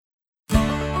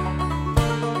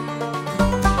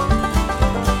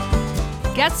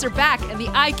guests are back and the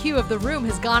IQ of the room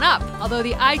has gone up, although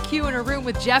the IQ in a room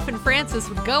with Jeff and Francis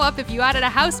would go up if you added a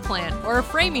houseplant or a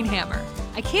framing hammer.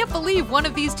 I can't believe one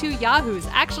of these two yahoos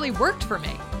actually worked for me.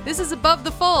 This is Above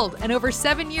the Fold and over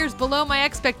 7 years below my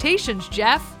expectations,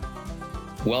 Jeff.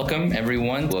 Welcome,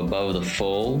 everyone, to Above the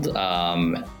Fold.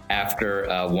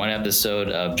 After one episode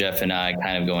of Jeff and I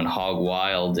kind of going hog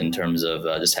wild in terms of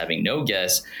just having no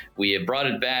guests, we have brought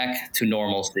it back to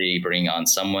normalcy, bringing on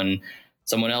someone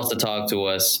else to talk to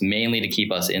us, mainly to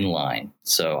keep us in line.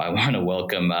 So I want to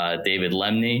welcome David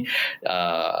Lemney,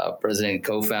 president and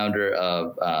co-founder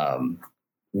of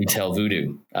Retail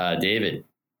Voodoo. David,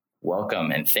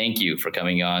 welcome, and thank you for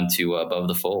coming on to Above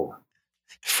the Fold.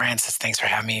 Francis, thanks for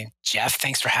having me. Jeff,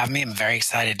 thanks for having me. I'm very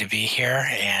excited to be here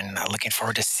and looking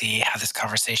forward to see how this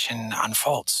conversation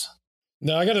unfolds.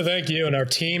 No, I got to thank you, and our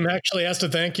team actually has to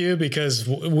thank you because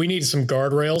we need some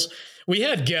guardrails. We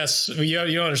had guests, you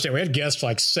don't understand, we had guests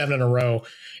like 7 in a row,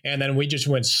 and then we just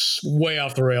went way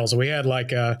off the rails. We had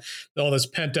like all this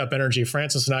pent up energy.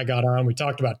 Francis and I got on. We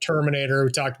talked about Terminator.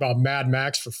 We talked about Mad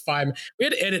Max for 5 minutes. We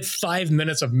had to edit 5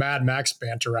 minutes of Mad Max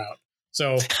banter out.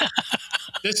 So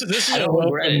this is I don't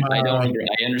regret it.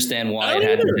 I understand why it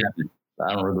had to happen.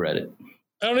 I don't regret it.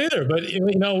 I don't either, but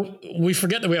we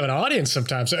forget that we have an audience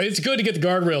sometimes. So it's good to get the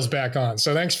guardrails back on.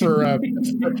 So thanks for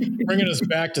bringing us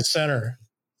back to center.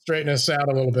 Straighten us out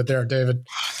a little bit there, David.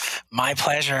 My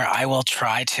pleasure. I will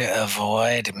try to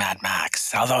avoid Mad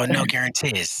Max, although no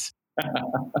guarantees.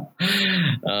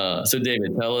 So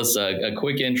David, tell us a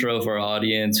quick intro for our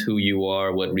audience, who you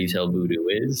are, what Retail Voodoo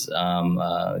is.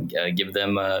 Give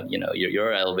them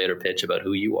your elevator pitch about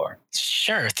who you are.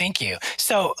 Sure. Thank you.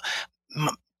 So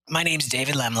my name's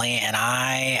David Lemley, and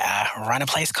I run a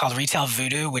place called Retail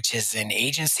Voodoo, which is an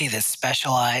agency that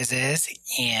specializes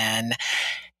in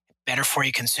better for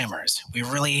you consumers. We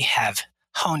really have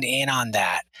honed in on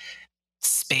that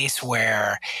space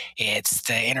where it's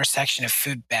the intersection of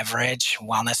food, beverage,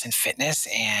 wellness and fitness,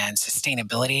 and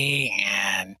sustainability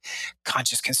and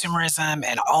conscious consumerism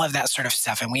and all of that sort of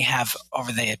stuff. And we have,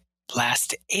 over the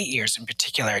last 8 years in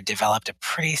particular, developed a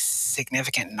pretty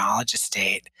significant knowledge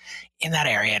estate in that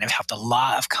area and have helped a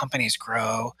lot of companies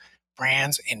grow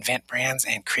brands, invent brands,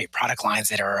 and create product lines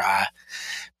that are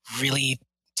really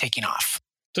taking off.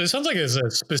 So it sounds like it's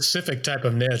a specific type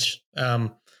of niche.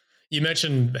 You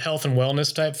mentioned health and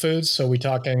wellness type foods. So we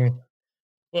talking,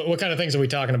 what kind of things are we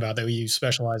talking about that you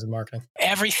specialize in marketing?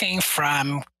 Everything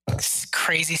from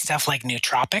crazy stuff like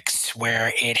nootropics,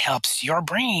 where it helps your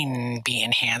brain be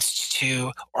enhanced,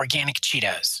 to organic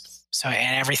Cheetos. So,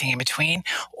 and everything in between.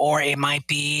 Or it might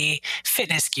be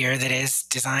fitness gear that is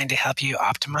designed to help you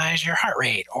optimize your heart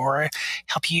rate or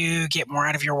help you get more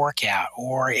out of your workout.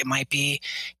 Or it might be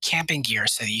camping gear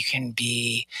so that you can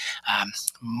be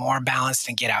more balanced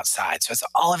and get outside. So it's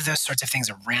all of those sorts of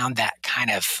things around that kind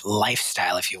of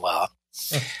lifestyle, if you will.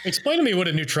 Explain to me what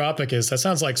a nootropic is. That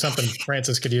sounds like something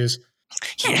Francis could use.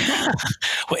 Yeah.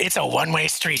 Well, it's a one-way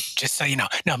street, just so you know.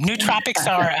 No, nootropics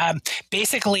are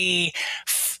basically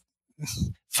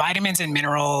vitamins and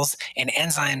minerals and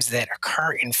enzymes that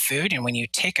occur in food. And when you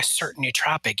take a certain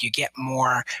nootropic, you get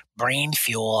more brain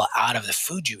fuel out of the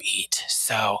food you eat.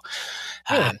 So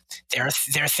there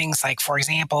are things like, for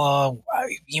example,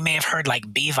 you may have heard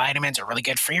like B vitamins are really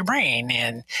good for your brain.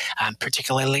 And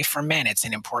particularly for men, it's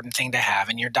an important thing to have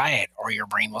in your diet, or your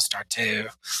brain will start to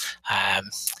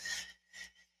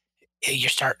you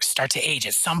start to age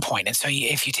at some point. And so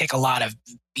if you take a lot of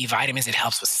B vitamins, it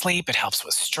helps with sleep, it helps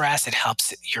with stress, it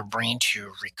helps your brain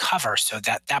to recover. So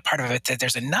that part of it, that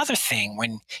there's another thing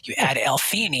when you add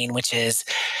L-theanine, which is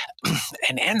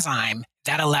an enzyme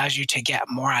that allows you to get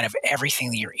more out of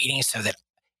everything that you're eating, so that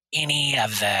any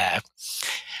of the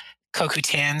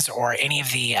CoQ10s or any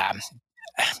of the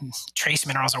trace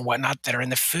minerals or whatnot that are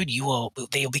in the food,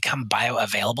 they will become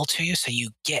bioavailable to you. So you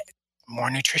get more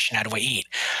nutrition out of what you eat.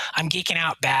 I'm geeking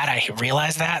out bad. I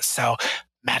realize that. So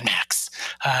Mad Max,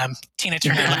 Tina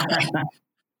Turner.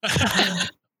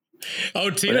 Oh,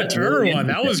 Tina Turner one.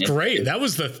 That was great. That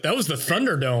was the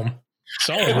Thunderdome.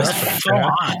 Solid reference.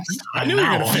 I knew we were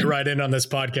going to fit right in on this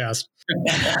podcast.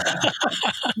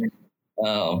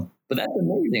 But that's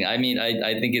amazing. I mean,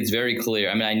 I think it's very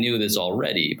clear. I mean, I knew this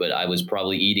already, but I was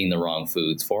probably eating the wrong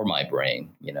foods for my brain.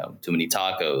 Too many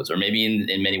tacos, or maybe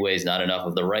in many ways not enough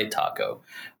of the right taco.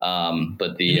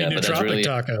 But that's really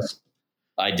tacos.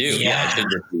 I do. Yeah. I should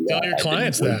just do that. Tell your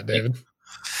clients that, David.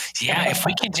 Yeah, if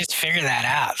we can just figure that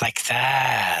out, like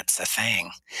that's a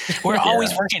thing. We're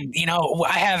always working,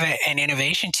 I have an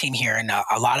innovation team here, and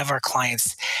a lot of our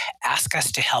clients ask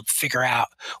us to help figure out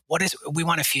we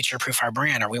want to future proof our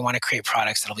brand, or we want to create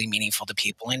products that'll be meaningful to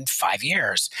people in 5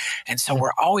 years. And so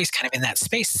we're always kind of in that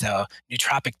space. So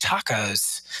Nootropic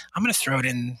Tacos, I'm going to throw it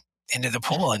into the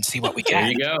pool and see what we get.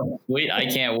 There you go. Wait, I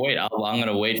can't wait. I'm going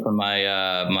to wait for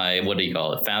my my what do you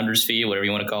call it? Founder's fee, whatever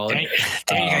you want to call it.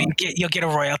 There you go. You'll get a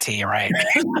royalty, right?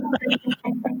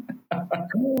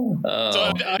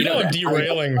 So I know I'm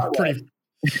derailing pretty.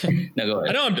 No, go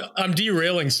ahead. I know I'm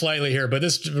derailing slightly here, but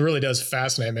this really does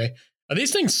fascinate me. Are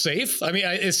these things safe? I mean,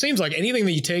 it seems like anything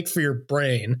that you take for your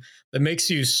brain that makes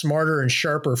you smarter and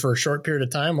sharper for a short period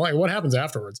of time, what happens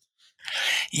afterwards?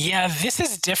 Yeah, this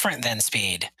is different than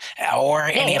speed or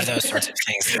any of those sorts of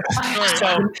things. So,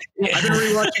 I've been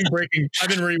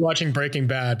rewatching Breaking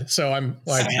Bad, so I'm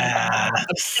like, I'm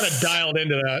kind of dialed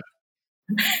into that.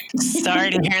 Sorry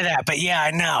to hear that, but yeah,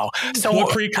 I know. So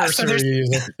what precursor are you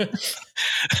using?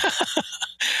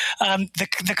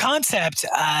 The concept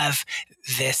of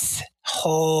this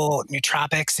whole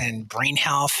nootropics and brain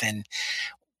health and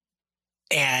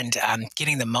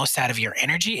getting the most out of your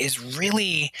energy is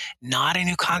really not a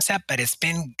new concept, but it's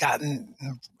been gotten,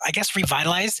 I guess,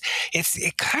 revitalized.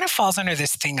 It kind of falls under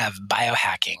this thing of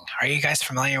biohacking. Are you guys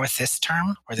familiar with this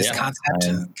term or this concept?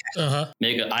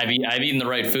 I've eaten the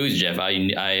right foods, Jeff. I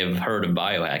have heard of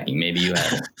biohacking. Maybe you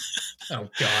have. Oh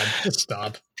God, just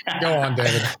stop. Go on,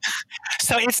 David.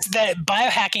 So it's that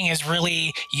biohacking is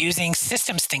really using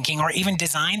systems thinking, or even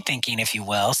design thinking, if you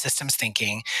will, systems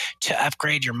thinking, to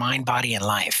upgrade your mind, body, and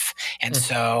life. And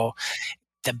so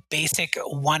the basic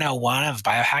 101 of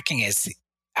biohacking is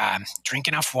drink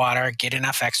enough water, get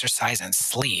enough exercise, and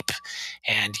sleep.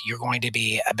 And you're going to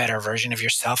be a better version of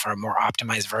yourself, or a more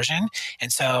optimized version.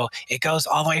 And so it goes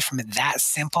all the way from that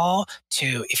simple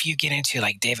to, if you get into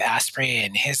like Dave Asprey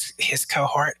and his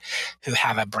cohort, who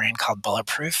have a brand called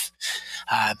Bulletproof,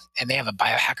 and they have a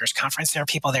biohackers conference. There are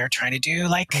people there trying to do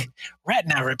like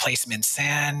retina replacements,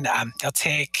 and they'll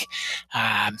take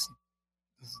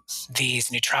these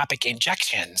nootropic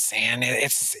injections, and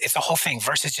it's a whole thing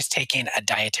versus just taking a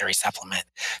dietary supplement.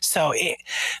 So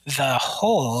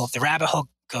the rabbit hole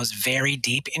goes very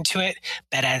deep into it,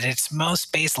 but at its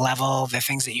most base level, the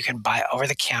things that you can buy over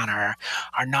the counter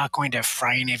are not going to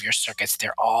fry any of your circuits.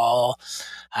 They're all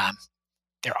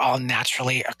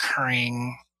naturally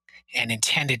occurring and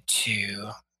intended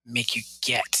to make you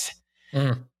get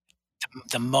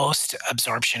the most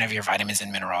absorption of your vitamins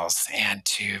and minerals, and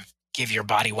to give your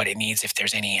body what it needs if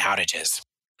there's any outages.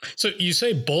 So you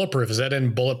say Bulletproof, is that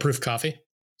in Bulletproof Coffee?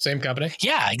 Same company?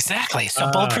 Yeah, exactly. So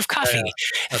Bulletproof Coffee,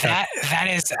 Okay. that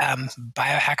is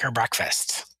Biohacker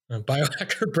Breakfast.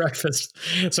 Biohacker Breakfast.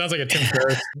 It sounds like a Tim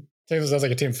Ferriss. It sounds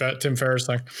like a Tim Ferriss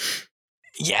thing.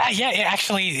 Yeah.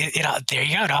 Actually, there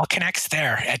you go. It all connects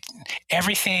there.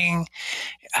 Everything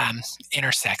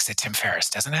intersects at Tim Ferriss,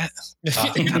 doesn't it?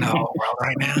 Kind of whole world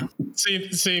right now.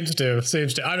 Seems to.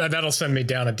 That'll send me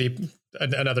down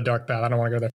another dark path. I don't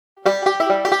want to go there.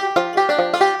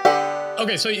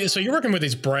 Okay, so you're working with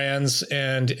these brands,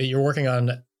 and you're working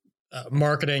on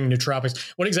marketing nootropics.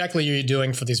 What exactly are you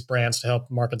doing for these brands to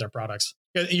help market their products?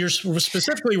 You're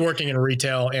specifically working in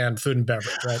retail and food and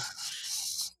beverage, right?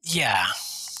 Yeah.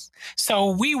 So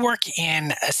we work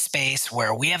in a space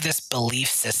where we have this belief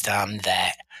system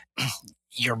that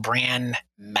your brand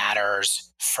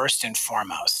matters first and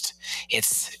foremost.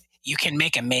 You can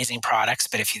make amazing products,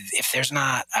 but if there's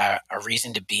not a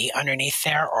reason to be underneath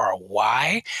there, or a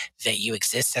why that you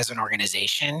exist as an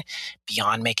organization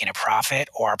beyond making a profit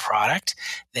or a product,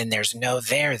 then there's no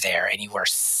there, and you are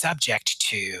subject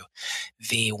to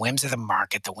the whims of the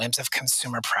market, the whims of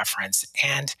consumer preference,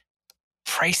 and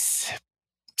price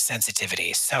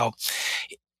sensitivity. So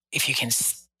if you can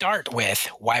start with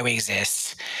why we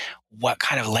exist, what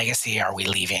kind of legacy are we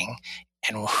leaving,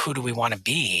 and who do we want to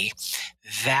be,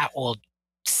 that will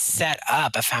set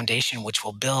up a foundation which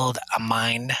will build a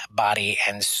mind, body,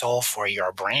 and soul for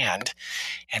your brand.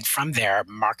 And from there,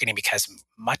 marketing becomes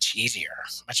much easier,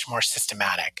 much more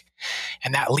systematic.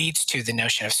 And that leads to the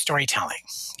notion of storytelling,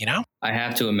 I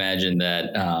have to imagine that,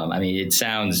 it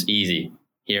sounds easy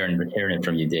hearing it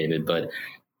from you, David, but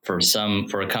for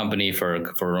a company, for an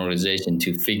organization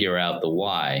to figure out the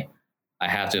why, I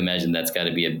have to imagine that's got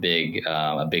to be a big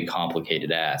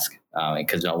complicated ask,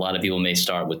 because a lot of people may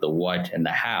start with the what and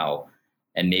the how,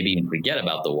 and maybe even forget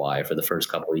about the why for the first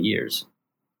couple of years.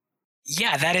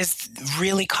 Yeah, that is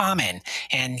really common.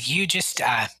 And you just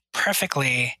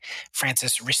perfectly,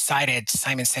 Francis, recited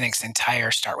Simon Sinek's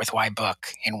entire Start With Why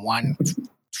book in one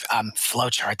flow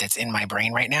chart that's in my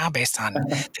brain right now based on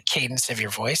the cadence of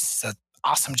your voice. So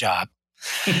awesome job.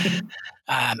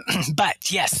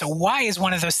 But yes, so why is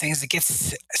one of those things that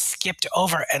gets skipped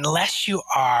over unless you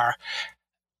are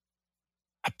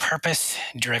a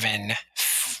purpose-driven,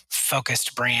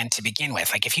 focused brand to begin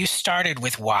with. Like if you started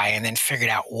with why and then figured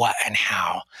out what and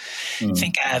how,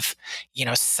 think of,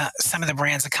 some of the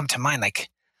brands that come to mind, like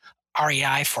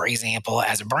REI, for example,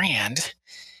 as a brand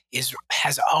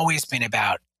has always been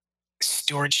about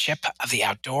stewardship of the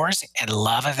outdoors and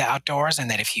love of the outdoors. And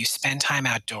that if you spend time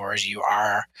outdoors, you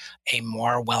are a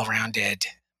more well-rounded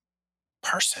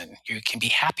person. You can be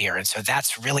happier. And so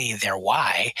that's really their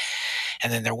why.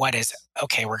 And then their what is,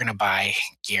 okay, we're going to buy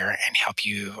gear and help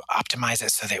you optimize it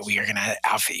so that we are going to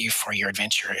outfit you for your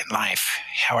adventure in life,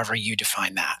 however you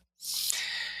define that.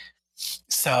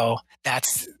 So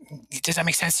does that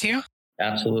make sense to you?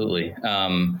 Absolutely.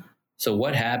 So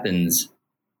what happens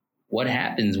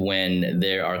when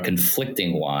there are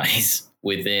conflicting whys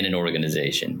within an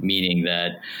organization, meaning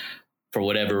that for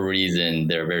whatever reason,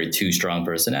 there are very two strong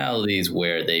personalities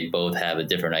where they both have a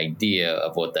different idea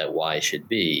of what that why should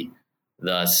be.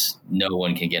 Thus, no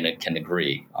one can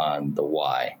agree on the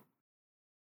why.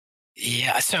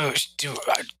 Yeah. So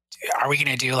are we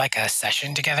going to do like a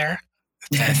session together?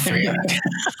 The three of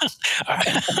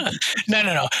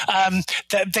No.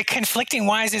 The conflicting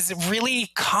whys is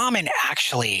really common,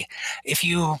 actually. If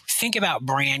you think about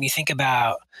brand, you think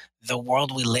about the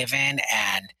world we live in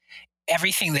and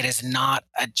everything that is not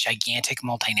a gigantic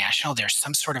multinational, there's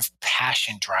some sort of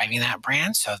passion driving that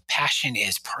brand. So passion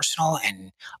is personal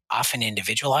and often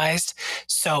individualized.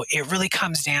 So it really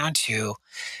comes down to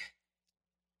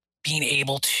being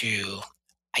able to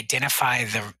identify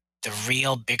the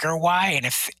real bigger why. And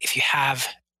if you have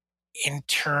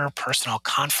interpersonal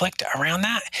conflict around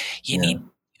that, you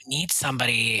need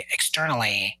somebody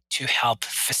externally to help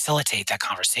facilitate that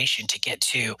conversation to get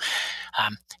to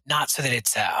not so that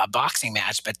it's a boxing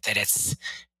match, but that it's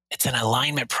an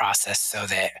alignment process so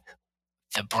that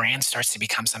the brand starts to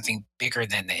become something bigger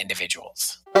than the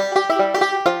individuals.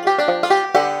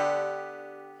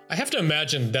 I have to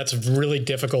imagine that's a really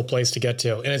difficult place to get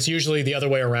to. And it's usually the other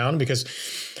way around, because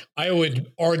I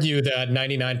would argue that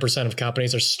 99% of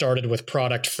companies are started with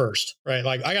product first, right?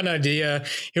 Like, I got an idea.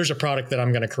 Here's a product that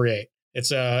I'm going to create.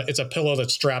 It's a pillow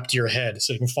that's strapped to your head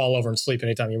so you can fall over and sleep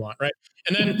anytime you want, right?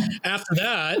 And then after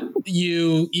that,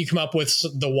 you come up with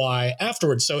the why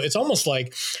afterwards. So it's almost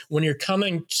like when you're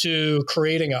coming to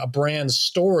creating a brand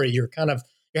story, you're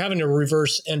having to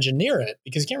reverse engineer it,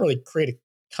 because you can't really create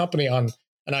a company on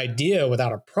an idea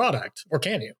without a product, or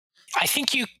can you? I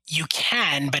think you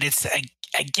can, but it's,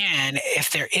 again,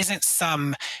 if there isn't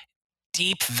some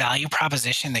deep value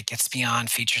proposition that gets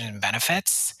beyond features and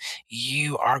benefits,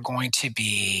 you are going to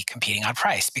be competing on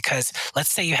price. Because let's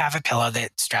say you have a pillow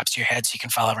that straps to your head so you can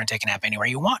fall over and take a nap anywhere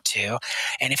you want to.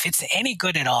 And if it's any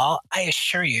good at all, I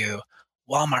assure you,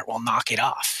 Walmart will knock it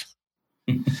off.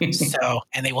 And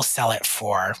they will sell it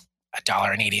for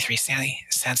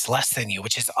 $1.83 less than you,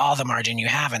 which is all the margin you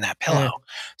have in that pillow.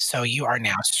 So you are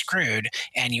now screwed,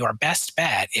 and your best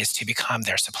bet is to become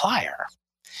their supplier.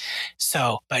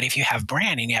 So, but if you have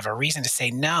brand and you have a reason to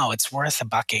say, no, it's worth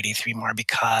 $1.83 more,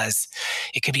 because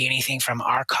it could be anything from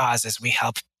our cause as we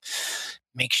help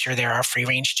make sure there are free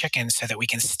range chickens so that we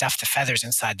can stuff the feathers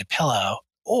inside the pillow.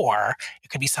 Or it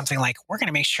could be something like, we're going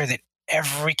to make sure that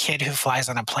every kid who flies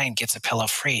on a plane gets a pillow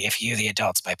free if you, the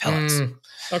adults, buy pillows.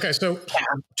 Okay, so yeah,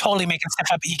 I'm totally making stuff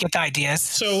up, but you get the ideas.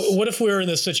 So what if we were in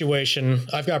this situation?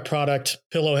 I've got product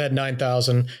Pillowhead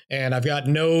 9000, and I've got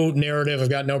no narrative, I've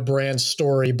got no brand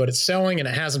story, but it's selling and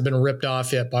it hasn't been ripped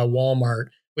off yet by Walmart.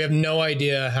 We have no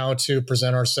idea how to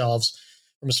present ourselves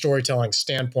from a storytelling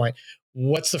standpoint.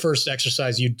 What's the first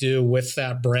exercise you do with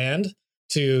that brand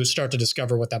to start to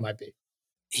discover what that might be?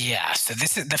 Yeah, so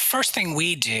this is the first thing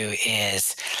we do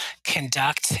is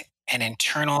conduct an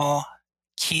internal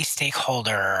key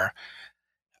stakeholder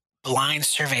blind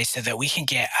survey so that we can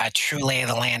get a true lay of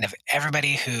the land of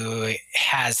everybody who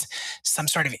has some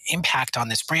sort of impact on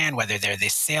this brand, whether they're the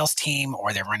sales team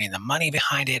or they're running the money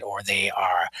behind it, or they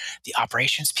are the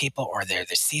operations people, or they're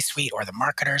the C-suite or the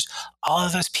marketers. All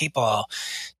of those people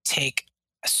take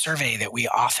a survey that we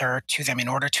author to them in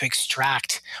order to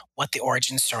extract what the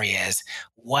origin story is,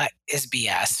 what is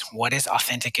BS, what is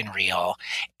authentic and real,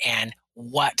 and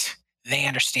what they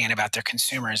understand about their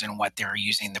consumers and what they're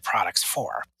using the products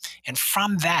for. And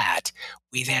from that,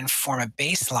 we then form a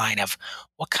baseline of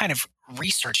what kind of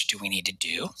research do we need to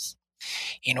do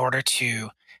in order to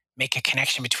make a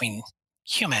connection between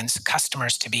humans,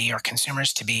 customers to be, or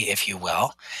consumers to be, if you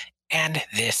will, and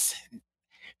this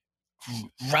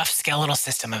rough skeletal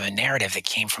system of a narrative that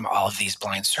came from all of these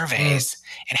blind surveys.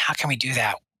 And how can we do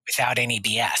that without any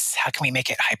BS? How can we make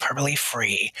it hyperbole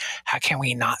free? How can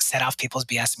we not set off people's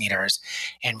BS meters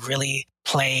and really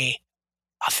play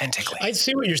authentically? I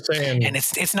see what you're saying. And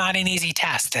it's not an easy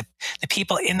task. The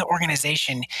people in the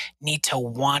organization need to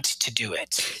want to do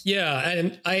it. Yeah,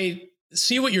 and I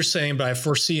see what you're saying, but I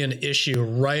foresee an issue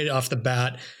right off the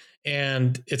bat,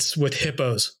 and it's with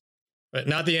hippos. Right?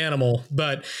 Not the animal,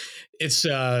 but it's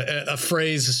a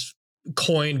phrase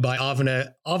coined by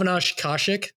Avinash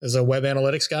Kaushik as a web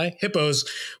analytics guy. Hippos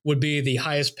would be the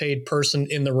highest paid person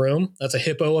in the room. That's a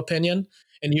hippo opinion.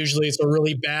 And usually it's a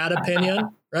really bad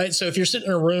opinion, right? So if you're sitting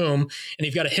in a room and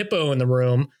you've got a hippo in the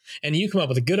room and you come up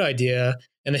with a good idea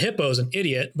and the hippo is an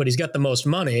idiot, but he's got the most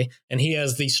money and he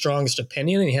has the strongest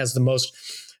opinion and he has the most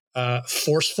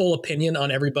forceful opinion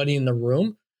on everybody in the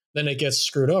room, then it gets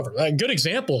screwed over. Good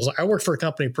examples. I worked for a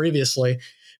company previously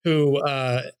who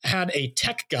had a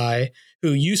tech guy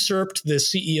who usurped the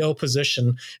CEO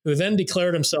position, who then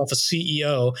declared himself a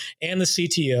CEO and the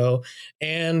CTO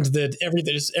and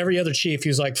every other chief. He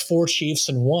was like 4 chiefs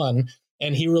in one,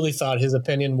 and he really thought his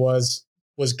opinion was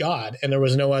God, and there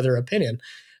was no other opinion.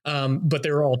 But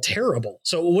they were all terrible.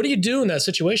 So what do you do in that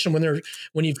situation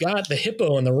when you've got the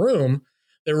hippo in the room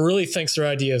that really thinks their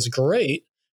idea is great,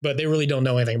 but they really don't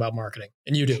know anything about marketing,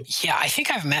 and you do? Yeah, I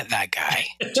think I've met that guy,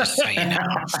 just so you know.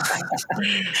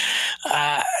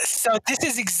 So this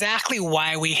is exactly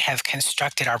why we have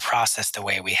constructed our process the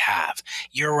way we have.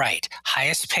 You're right.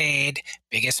 Highest paid,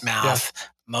 biggest mouth,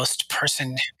 most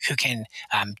person who can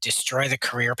destroy the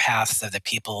career paths of the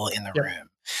people in the room.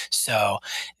 So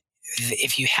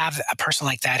if you have a person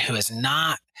like that who has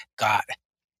not got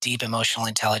deep emotional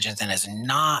intelligence and is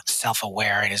not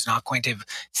self-aware and is not going to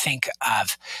think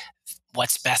of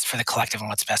what's best for the collective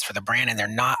and what's best for the brand, and they're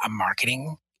not a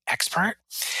marketing expert,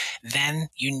 then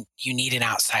you need an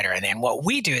outsider. And then what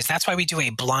we do is, that's why we do a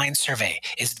blind survey,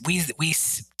 is we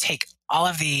take all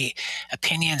of the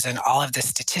opinions and all of the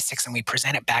statistics and we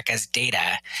present it back as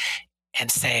data and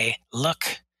say,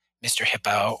 look, Mr.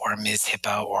 Hippo or Ms.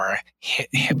 Hippo or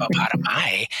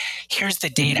hippopotami, here's the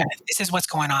data. This is what's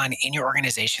going on in your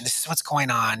organization. This is what's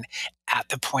going on at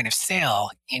the point of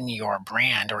sale in your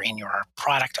brand or in your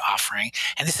product offering.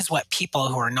 And this is what people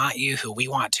who are not you, who we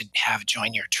want to have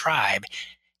join your tribe,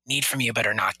 need from you but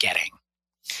are not getting.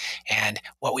 And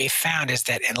what we've found is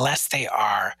that unless they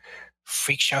are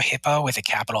freak show hippo with a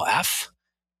capital F,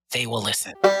 they will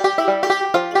listen.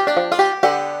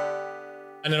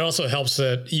 And it also helps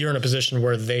that you're in a position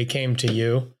where they came to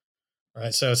you,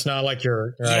 right? So it's not like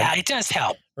you're... Right? Yeah, it does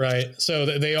help. Right. So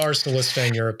they are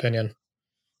soliciting your opinion.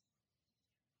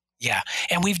 Yeah.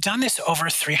 And we've done this over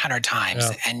 300 times.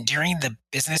 Yeah. And during the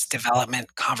business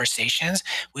development conversations,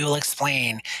 we will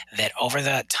explain that over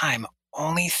the time,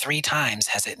 only 3 times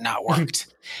has it not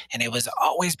worked. And it was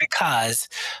always because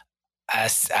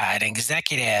an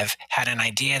executive had an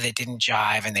idea that didn't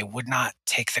jive and they would not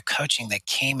take the coaching that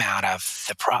came out of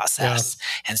the process.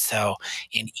 Yeah. And so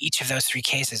in each of those 3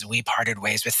 cases, we parted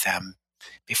ways with them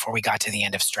before we got to the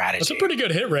end of strategy. That's a pretty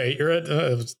good hit rate. You're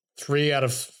at 3 out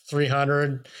of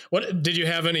 300. What did you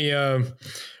have any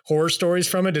horror stories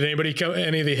from it? Did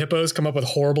any of the hippos come up with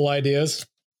horrible ideas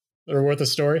that are worth a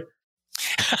story?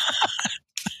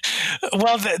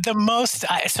 Well, the most,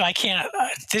 so I can't,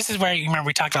 this is where you remember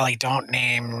we talked about like, don't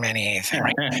name anything,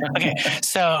 right? Okay.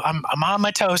 So I'm on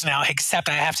my toes now, except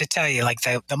I have to tell you, like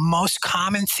the most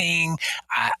common thing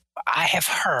I have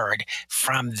heard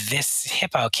from this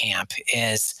hippo camp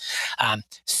is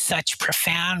such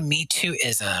profound Me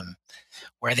Too-ism,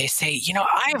 where they say, you know,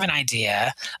 I have an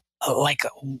idea. Like,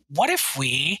 what if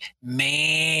we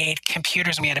made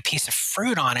computers and we had a piece of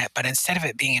fruit on it, but instead of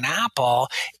it being an apple,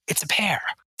 it's a pear?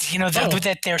 You know,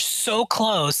 that they're so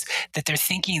close that they're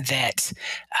thinking that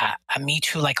a Me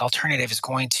Too-like alternative is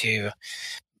going to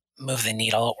move the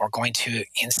needle or going to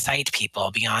incite people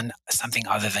beyond something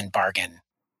other than bargain.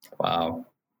 Wow.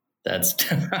 That's,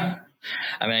 I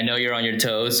mean, I know you're on your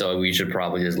toes, so we should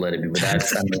probably just let it be. But that's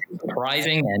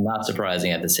surprising and not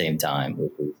surprising at the same time,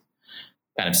 which is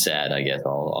kind of sad, I guess,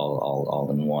 all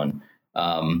in one.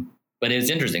 But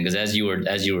it's interesting because as you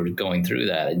were going through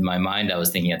that, in my mind, I was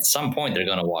thinking at some point they're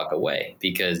going to walk away,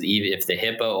 because even if the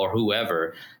hippo or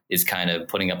whoever is kind of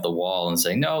putting up the wall and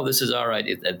saying, no, this is all right,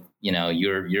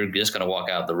 you're just going to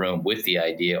walk out the room with the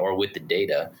idea or with the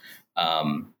data.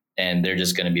 And they're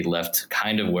just going to be left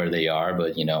kind of where they are,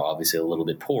 but, obviously a little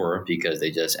bit poorer because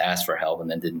they just asked for help and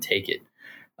then didn't take it.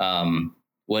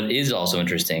 What is also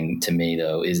interesting to me,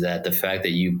 though, is that the fact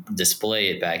that you display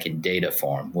it back in data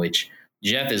form, which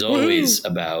Jeff is always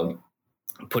about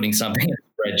putting something in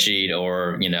a spreadsheet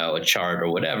or a chart or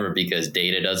whatever, because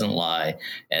data doesn't lie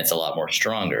and it's a lot more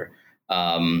stronger.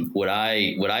 What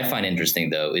I find interesting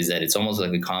though is that it's almost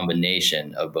like a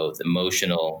combination of both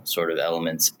emotional sort of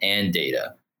elements and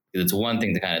data. Because it's one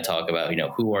thing to kind of talk about,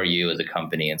 who are you as a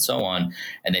company and so on,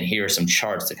 and then here are some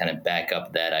charts to kind of back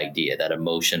up that idea, that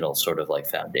emotional sort of like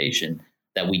foundation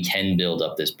that we can build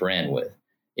up this brand with.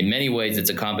 In many ways, it's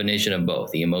a combination of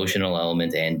both the emotional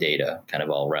element and data kind of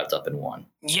all wrapped up in one.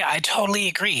 Yeah, I totally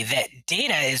agree that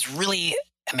data is really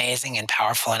amazing and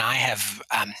powerful, and I have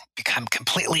become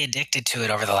completely addicted to it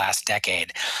over the last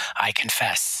decade, I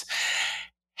confess.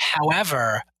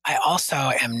 However, I also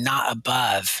am not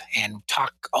above and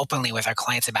talk openly with our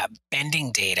clients about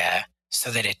bending data so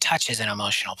that it touches an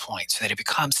emotional point, so that it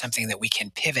becomes something that we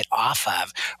can pivot off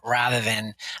of rather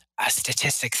than a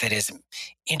statistic that is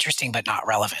interesting but not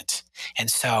relevant.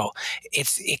 And so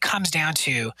it comes down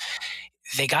to,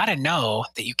 they got to know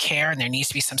that you care and there needs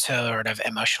to be some sort of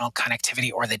emotional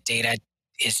connectivity, or the data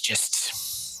is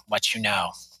just what you know.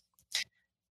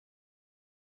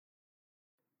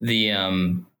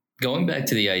 The going back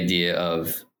to the idea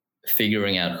of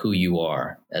figuring out who you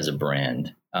are as a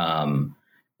brand,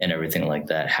 and everything like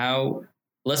that.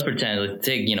 Let's pretend, let's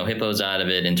take, hippos out of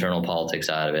it, internal politics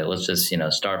out of it. Let's just,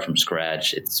 start from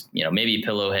scratch. It's, maybe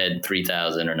Pillowhead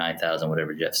 3,000 or 9,000,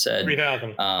 whatever Jeff said.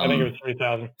 3,000. I think it was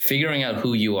 3,000. Figuring out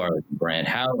who you are as a brand.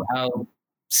 How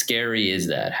scary is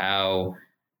that? How,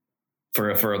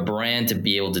 for a brand to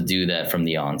be able to do that from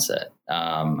the onset?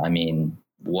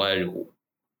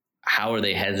 How are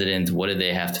they hesitant? What do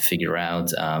they have to figure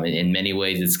out? In many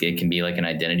ways, it can be like an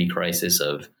identity crisis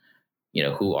of,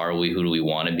 who are we? Who do we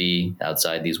want to be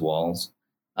outside these walls?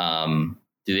 Do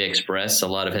they express a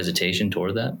lot of hesitation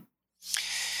toward that?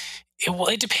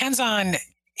 It depends on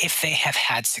if they have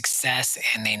had success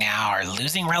and they now are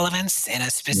losing relevance in a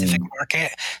specific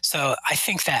market. So I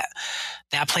think that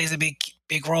plays a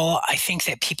big role. I think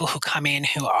that people who come in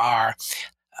who are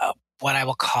what I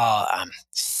will call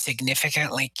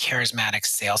significantly charismatic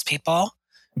salespeople,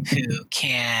 who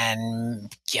can,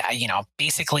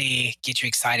 basically get you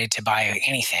excited to buy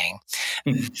anything.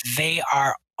 They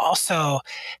are also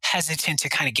hesitant to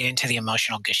kind of get into the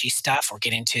emotional gushy stuff, or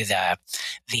get into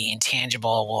the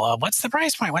intangible. Well, what's the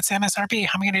price point? What's the MSRP?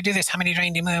 How am I going to do this? How many do I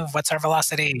need to move? What's our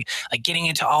velocity? Like getting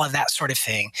into all of that sort of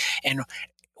thing. And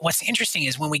what's interesting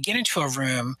is when we get into a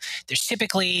room, there's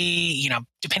typically,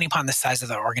 depending upon the size of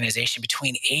the organization,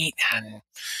 between 8 and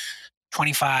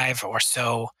 25 or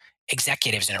so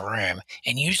executives in a room.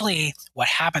 And usually what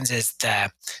happens is the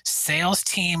sales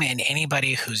team and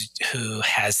anybody who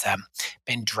has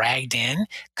been dragged in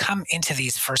come into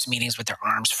these first meetings with their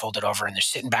arms folded over, and they're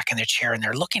sitting back in their chair and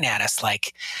they're looking at us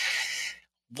like,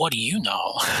 what do you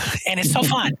know? And it's so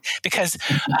fun because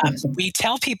we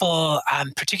tell people,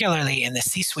 particularly in the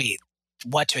C-suite,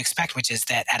 what to expect, which is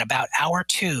that at about hour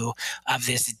 2 of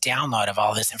this download of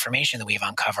all this information that we've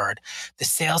uncovered, the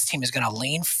sales team is going to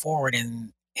lean forward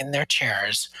in their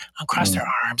chairs, uncross their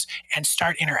arms, and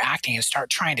start interacting and start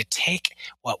trying to take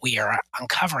what we are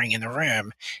uncovering in the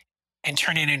room and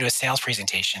turn it into a sales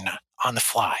presentation on the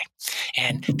fly.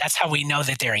 And that's how we know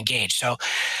that they're engaged. So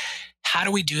how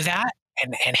do we do that?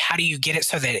 And how do you get it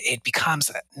so that it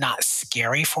becomes not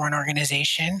scary for an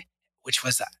organization, which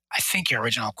was, I think, your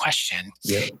original question.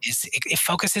 Yeah. Is it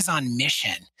focuses on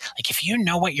mission. Like if you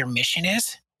know what your mission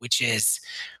is, which is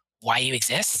why you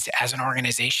exist as an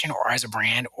organization or as a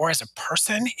brand or as a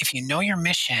person, if you know your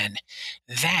mission,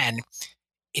 then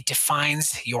it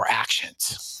defines your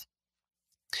actions.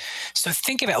 So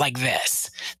think of it like this.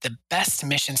 The best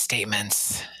mission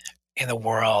statements in the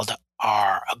world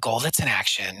are a goal that's in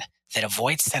action, that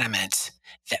avoids sentiment,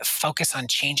 that focus on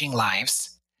changing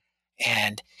lives,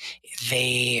 and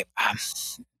they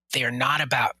are not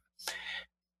about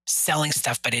selling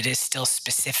stuff, but it is still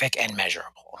specific and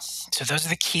measurable. So those are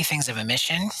the key things of a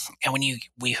mission. And when you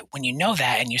know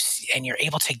that, and you're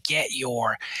able to get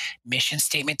your mission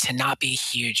statement to not be a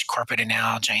huge corporate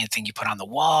announcement, giant thing you put on the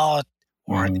wall,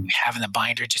 or that you have in the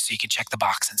binder just so you can check the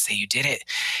box and say you did it.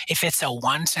 If it's a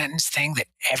one sentence thing that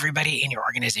everybody in your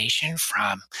organization,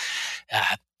 from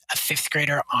a 5th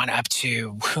grader on up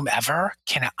to whomever,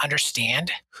 can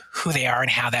understand who they are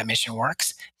and how that mission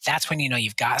works, that's when you know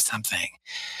you've got something.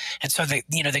 And so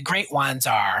the great ones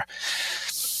are,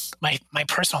 my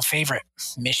personal favorite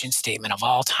mission statement of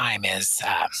all time is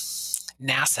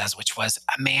NASA's, which was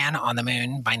a man on the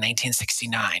moon by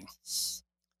 1969.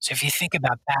 So if you think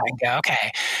about that and go,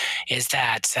 okay, is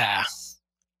that,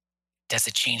 does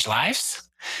it change lives?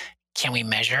 Can we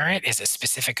measure it? Is it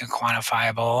specific and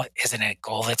quantifiable? Is it a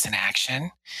goal that's in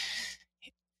action?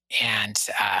 And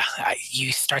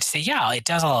you start to say, yeah, it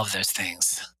does all of those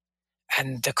things.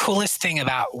 And the coolest thing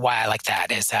about why I like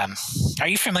that is, are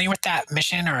you familiar with that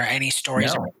mission or any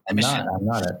stories? No, I'm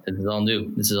not. This is all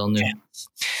new. Yeah.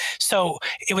 So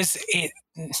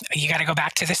you got to go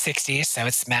back to the 60s. So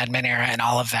it's Mad Men era and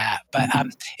all of that. But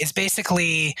it's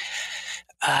basically,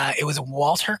 it was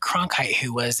Walter Cronkite,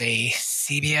 who was a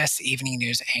CBS Evening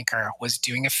News anchor, was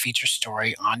doing a feature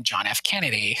story on John F.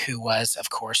 Kennedy, who was, of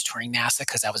course, touring NASA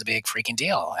because that was a big freaking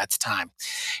deal at the time.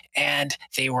 And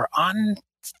they were on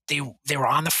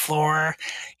the floor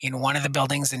in one of the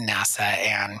buildings in NASA,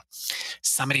 and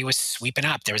somebody was sweeping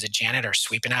up. There was a janitor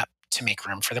sweeping up to make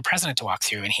room for the president to walk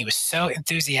through. And he was so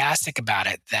enthusiastic about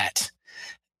it that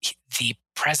the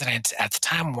president at the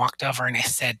time walked over and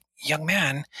said, "Young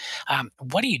man,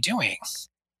 what are you doing?"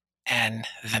 And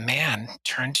the man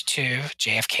turned to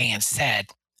JFK and said,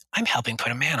 "I'm helping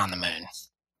put a man on the moon."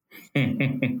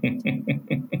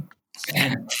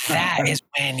 And that is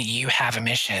when you have a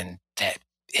mission that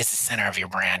is the center of your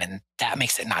brand, and that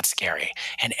makes it not scary,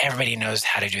 and everybody knows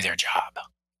how to do their job.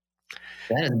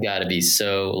 That has got to be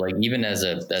so, like, even as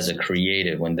a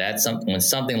creative, when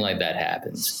something like that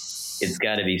happens, it's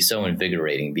got to be so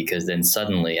invigorating, because then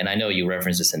suddenly, and I know you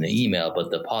referenced this in the email,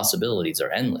 but the possibilities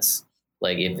are endless.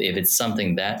 Like if it's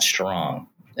something that strong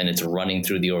and it's running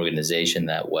through the organization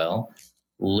that well,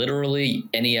 literally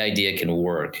any idea can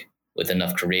work with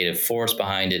enough creative force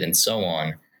behind it and so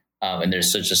on. And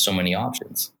there's just so many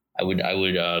options.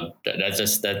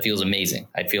 That feels amazing.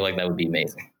 I feel like that would be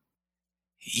amazing.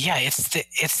 Yeah, it's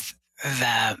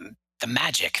the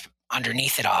magic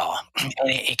underneath it all. And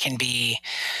it can be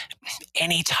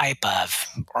any type of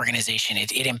organization.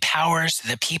 It empowers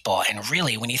the people. And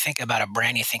really, when you think about a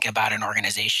brand, you think about an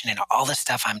organization, and all the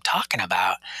stuff I'm talking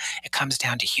about, it comes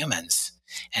down to humans.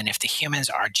 And if the humans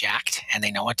are jacked and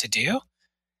they know what to do,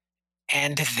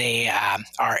 and they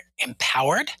are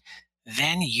empowered,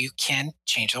 then you can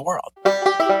change the world.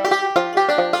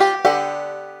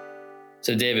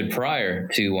 So, David, prior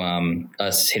to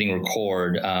us hitting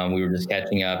record, we were just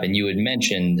catching up, and you had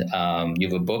mentioned you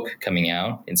have a book coming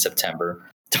out in September.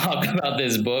 Talk about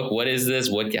this book. What is this?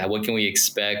 What can we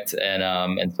expect,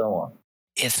 and so on?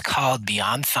 It's called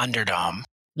Beyond Thunderdome.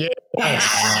 Yeah.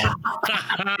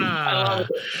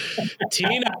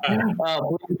 Tina.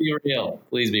 Please be real.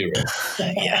 Please be real.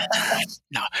 Yeah.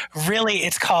 No, really,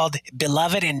 it's called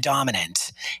Beloved and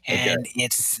Dominant. And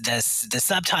it's this. The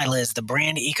subtitle is The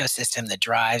Brand Ecosystem That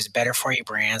Drives Better For You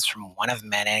Brands from One of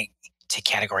Many to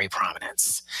Category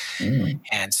Prominence.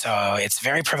 And so it's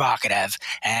very provocative.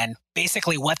 And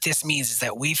basically what this means is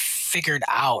that we've figured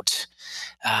out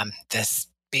this,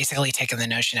 basically taken the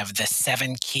notion of the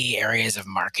 7 key areas of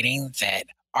marketing that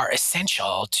are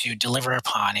essential to deliver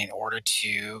upon in order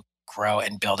to grow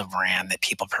and build a brand that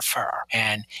people prefer.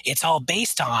 And it's all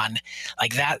based on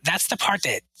like that's the part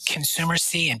that consumers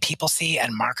see and people see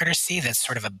and marketers see that's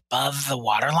sort of above the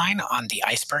waterline on the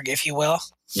iceberg, if you will.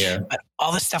 Yeah. But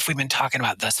all the stuff we've been talking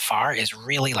about thus far is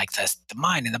really like the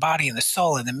mind and the body and the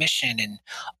soul and the mission and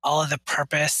all of the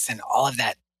purpose and all of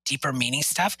that deeper meaning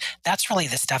stuff. That's really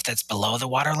the stuff that's below the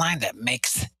waterline that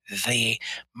makes the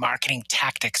marketing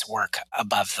tactics work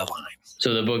above the line.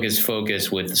 So the book is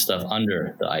focused with the stuff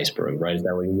under the iceberg, right? Is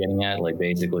that what you're getting at? Like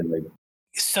basically like.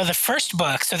 So the first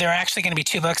book, so there are actually going to be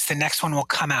 2 books. The next one will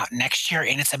come out next year,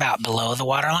 and it's about below the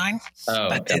waterline.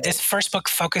 But this first book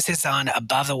focuses on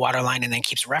above the waterline and then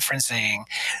keeps referencing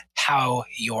how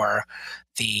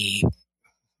the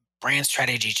brand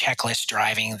strategy checklist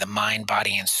driving the mind,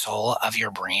 body, and soul of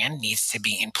your brand needs to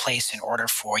be in place in order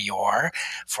for your,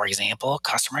 for example,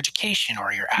 customer education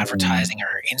or your advertising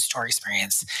or in-store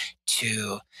experience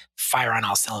to fire on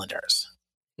all cylinders.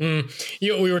 We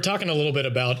were talking a little bit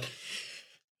about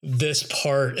this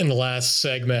part in the last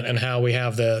segment and how we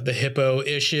have the hippo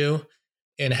issue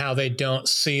and how they don't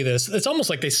see this. It's almost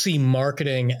like they see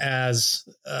marketing as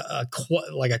a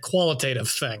qualitative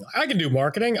thing. I can do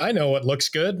marketing. I know what looks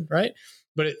good, right?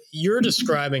 But you're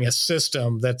describing a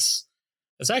system that's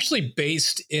actually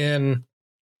based in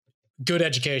good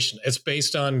education. It's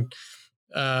based on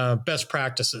best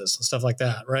practices and stuff like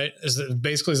that, right? Is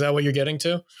that what you're getting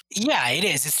to? Yeah, it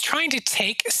is. It's trying to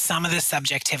take some of the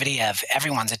subjectivity of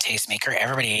everyone's a tastemaker.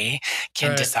 Everybody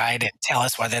can decide and tell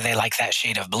us whether they like that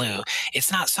shade of blue. It's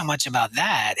not so much about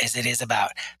that as it is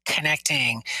about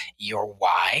connecting your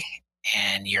why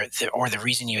and the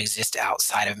reason you exist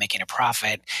outside of making a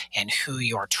profit and who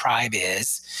your tribe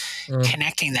is,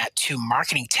 connecting that to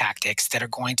marketing tactics that are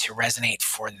going to resonate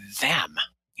for them,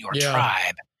 your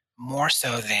tribe, more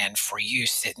so than for you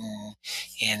sitting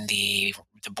in the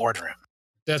boardroom.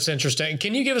 That's interesting.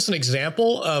 Can you give us an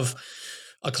example of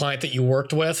a client that you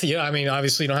worked with? Yeah, I mean,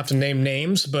 obviously you don't have to name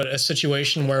names, but a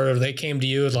situation where they came to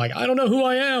you like, I don't know who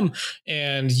I am,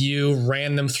 and you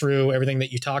ran them through everything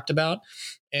that you talked about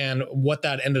and what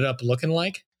that ended up looking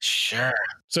like? Sure.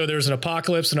 So there's an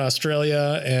apocalypse in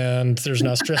Australia, and there's an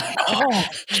Australia. Oh,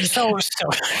 so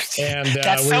and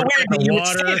that's so we were weird in that you would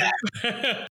water. say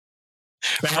that.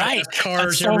 Right.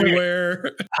 Cars So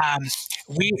everywhere.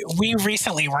 we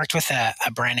recently worked with a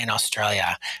brand in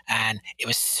Australia, and it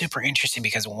was super interesting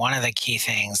because one of the key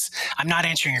things, I'm not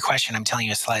answering your question, I'm telling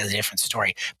you a slightly different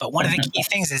story, but one of the key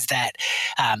things is that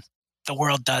the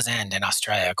world does end in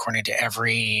Australia, according to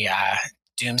every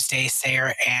doomsday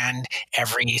sayer and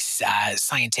every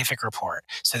scientific report.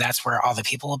 So that's where all the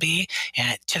people will be,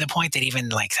 and to the point that even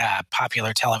like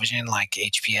popular television like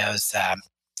HBO's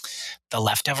The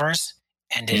Leftovers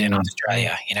ended in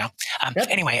Australia, you know?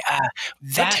 Anyway,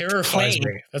 that terrifies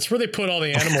me. That's where they put all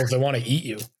the animals that want to eat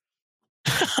you.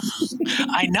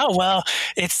 I know. Well,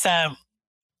 it's,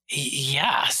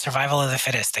 yeah, survival of the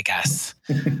fittest, I guess.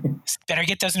 Better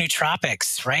get those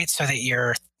nootropics, right? So that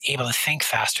you're able to think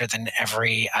faster than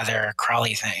every other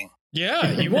crawly thing.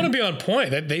 Yeah, you want to be on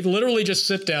point. They literally just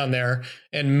sit down there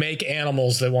and make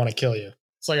animals that want to kill you.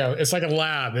 It's like a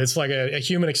lab. It's like a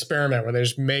human experiment where they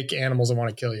just make animals that want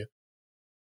to kill you.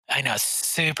 I know,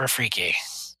 super freaky.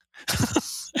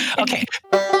 Okay.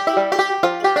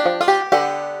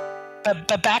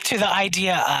 But back to the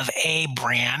idea of a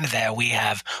brand that we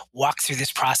have walked through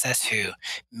this process who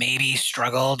maybe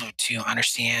struggled to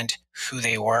understand who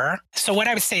they were. So what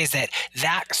I would say is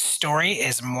that story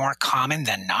is more common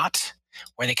than not,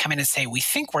 where they come in and say, we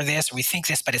think we're this, or we think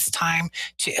this, but it's time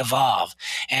to evolve.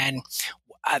 And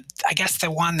I guess the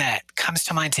one that comes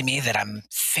to mind to me that I'm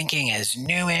thinking is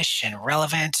newish and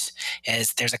relevant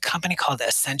is there's a company called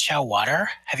Essentia Water.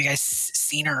 Have you guys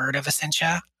seen or heard of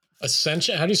Essentia?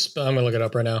 Essentia? How do you spell? I'm going to look it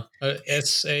up right now.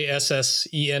 Sassent.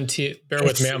 Bear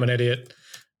with me. I'm an idiot.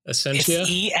 Essentia?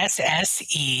 It's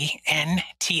Essentia.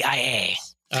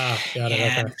 Ah, got it.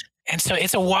 Okay. And so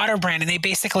it's a water brand, and they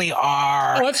basically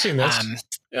are... Oh, I've seen this.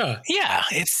 Yeah,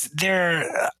 it's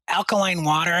their alkaline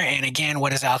water. And again,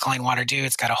 what does alkaline water do?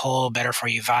 It's got a whole better for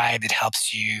you vibe. It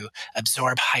helps you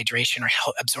absorb hydration or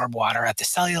help absorb water at the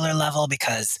cellular level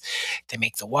because they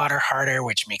make the water harder,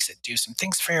 which makes it do some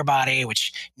things for your body,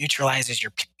 which neutralizes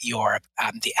your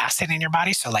the acid in your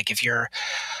body. So like if you're,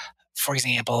 for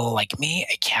example, like me,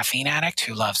 a caffeine addict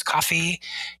who loves coffee,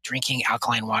 drinking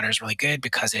alkaline water is really good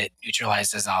because it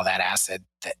neutralizes all that acid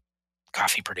that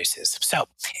coffee produces. So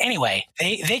anyway,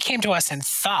 they came to us and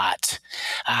thought,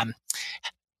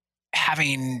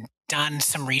 having done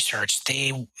some research,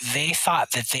 they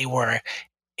thought that they were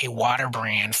a water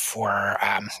brand for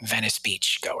Venice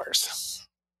Beach goers.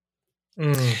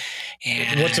 And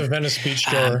what's a Venice Beach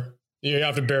goer? You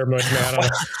have to bear with me.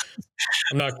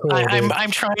 I'm not cool.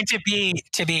 I'm trying to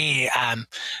be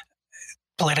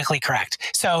politically correct.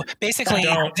 So basically,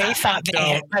 they thought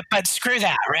but screw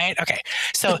that, right? Okay.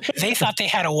 So they thought they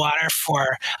had a water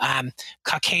for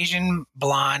Caucasian,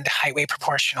 blonde, height weight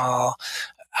proportional,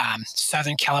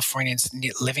 Southern Californians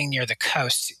living near the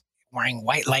coast, wearing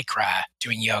white lycra,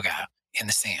 doing yoga in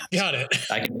the sand. Got it.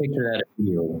 I can picture that at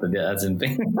you, but that's in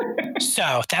thing.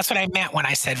 So that's what I meant when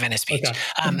I said Venice Beach.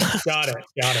 Okay. Got it.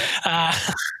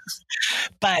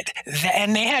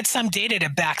 And they had some data to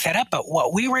back that up. But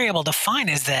what we were able to find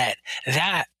is that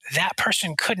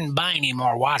person couldn't buy any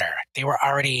more water. They were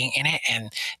already in it,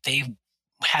 and they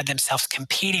had themselves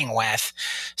competing with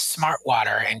Smart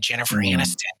Water and Jennifer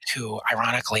Aniston, who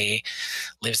ironically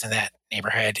lives in that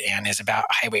neighborhood and is about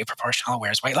highway proportional,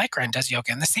 wears white lycra and does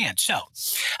yoga in the sand. So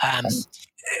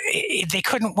they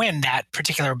couldn't win that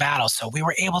particular battle. So we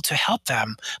were able to help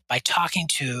them by talking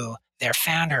to their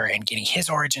founder and getting his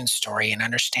origin story and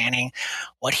understanding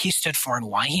what he stood for and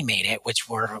why he made it, which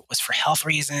was for health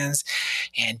reasons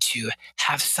and to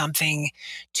have something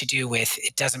to do with,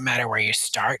 it doesn't matter where you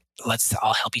start, let's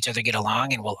all help each other get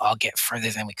along and we'll all get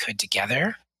further than we could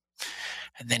together.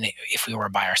 And then if we were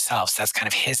by ourselves, that's kind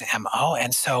of his MO.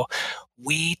 And so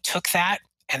we took that,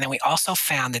 and then we also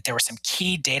found that there were some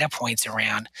key data points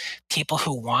around people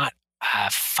who want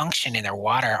function in their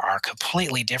water are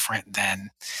completely different than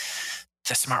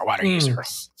the Smart Water user.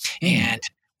 And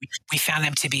we found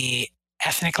them to be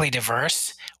ethnically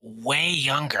diverse, way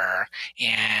younger,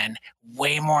 and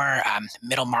way more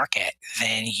middle market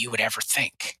than you would ever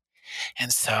think.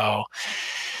 And so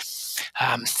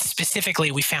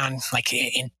specifically, we found like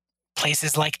in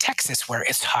places like Texas, where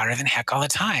it's hotter than heck all the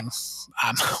time,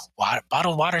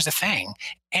 bottled water is a thing.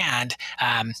 And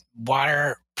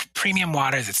premium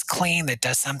water that's clean, that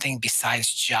does something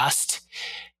besides just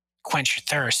quench your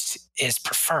thirst, is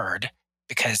preferred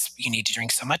because you need to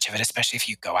drink so much of it, especially if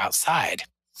you go outside.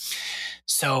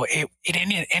 So it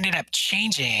ended up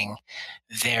changing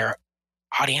their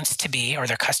audience to be, or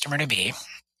their customer to be.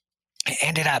 It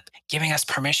ended up giving us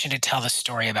permission to tell the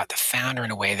story about the founder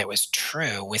in a way that was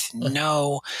true with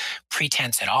no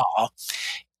pretense at all.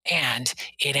 And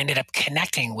it ended up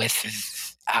connecting with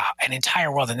an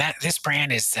entire world. And that this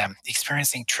brand is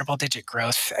experiencing triple-digit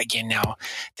growth again now.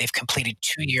 They've completed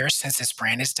 2 years since this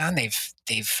brand is done.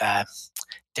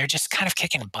 They're just kind of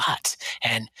kicking butt.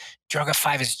 And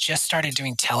Droga5 has just started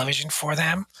doing television for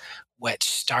them, which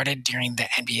started during the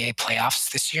NBA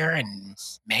playoffs this year in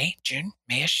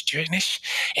June-ish.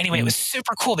 Anyway, it was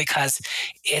super cool because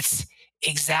it's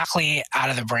exactly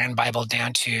out of the brand Bible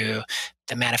down to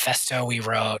the manifesto we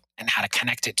wrote and how to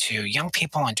connect it to young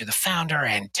people and to the founder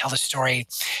and tell the story.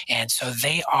 And so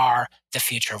they are the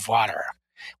future of water,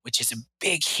 which is a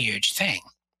big, huge thing.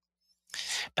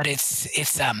 But it's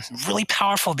really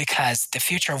powerful because the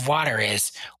future of water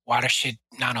is water should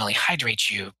not only hydrate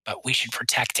you, but we should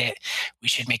protect it. We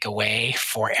should make a way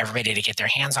for everybody to get their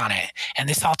hands on it. And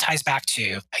this all ties back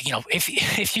to,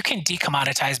 if you can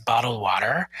decommoditize bottled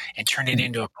water and turn it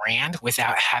into a brand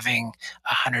without having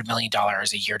 $100 million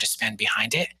a year to spend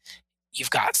behind it, you've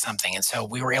got something. And so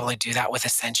we were able to do that with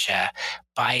Essentia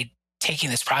by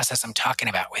taking this process I'm talking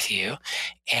about with you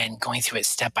and going through it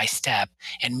step by step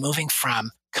and moving from,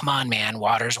 come on, man,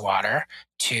 water's water,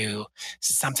 to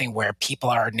something where people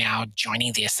are now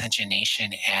joining the Essentia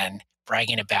Nation and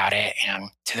bragging about it, and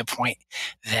to the point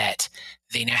that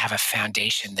they now have a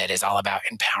foundation that is all about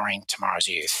empowering tomorrow's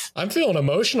youth. I'm feeling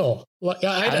emotional.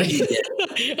 I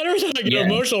never thought I'd get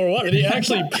emotional or what. They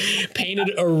actually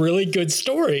painted a really good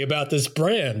story about this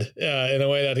brand in a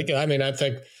way that, I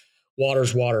think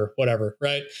water's water, whatever,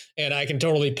 right? And I can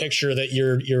totally picture that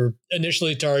you're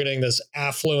initially targeting this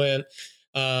affluent,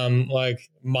 like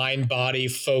mind body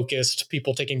focused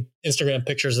people taking Instagram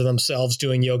pictures of themselves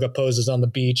doing yoga poses on the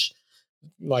beach,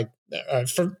 like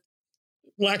for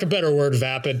lack of a better word,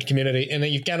 vapid community. And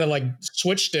then you've kind of like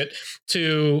switched it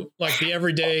to like the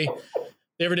everyday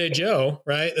Joe,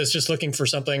 right? That's just looking for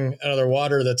something out of their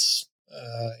water that's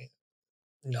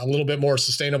a little bit more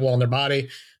sustainable on their body,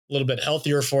 a little bit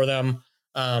healthier for them,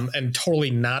 and totally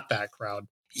not that crowd.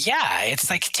 Yeah, it's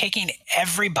like taking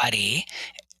everybody,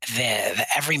 the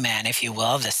everyman, if you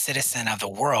will, the citizen of the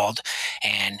world,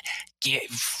 and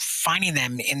finding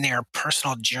them in their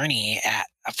personal journey at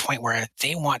a point where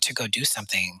they want to go do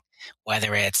something,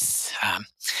 whether it's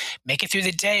make it through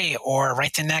the day, or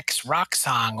write the next rock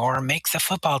song, or make the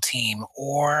football team,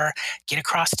 or get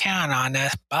across town on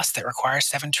a bus that requires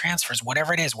 7 transfers,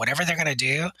 whatever it is, whatever they're going to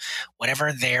do,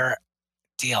 whatever their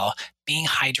deal, being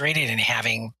hydrated and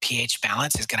having pH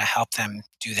balance is going to help them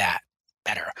do that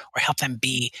better, or help them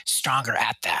be stronger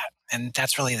at that. And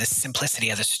that's really the simplicity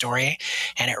of the story.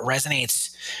 And it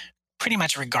resonates pretty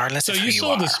much regardless of who you are. So you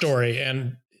sold the story,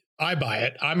 and I buy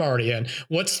it. I'm already in.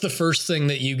 What's the first thing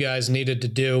that you guys needed to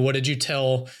do? What did you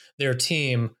tell their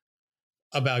team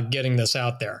about getting this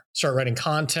out there? Start writing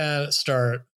content,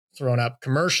 start throwing up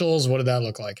commercials. What did that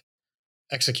look like?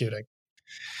 Executing.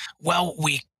 Well,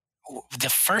 the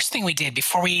first thing we did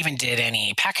before we even did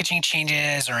any packaging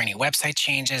changes or any website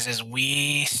changes is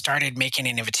we started making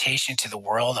an invitation to the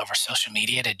world over social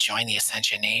media to join the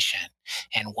Essentia Nation.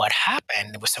 And what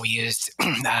happened was, so we used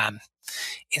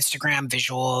Instagram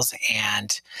visuals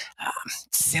and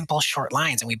simple short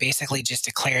lines. And we basically just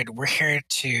declared, we're here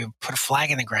to put a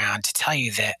flag in the ground to tell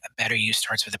you that a better you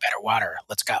starts with a better water.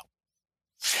 Let's go.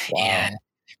 Wow. And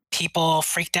people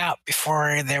freaked out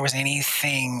before there was any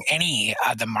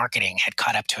of the marketing had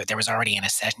caught up to it. There was already an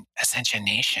Essentia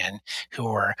Nation who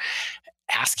were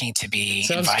asking to be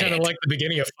Sounds invited. Kind of like the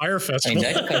beginning of Fire Festival.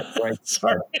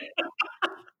 Sorry.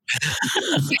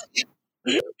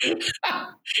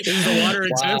 Does the water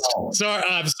exist? Sorry,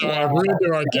 I'm sorry. Wow. I'm rude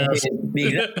to our guest.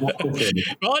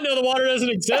 Well, I know the water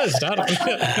doesn't exist. But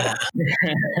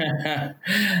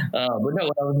no,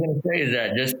 what I was going to say is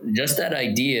that just that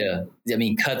idea,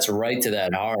 cuts right to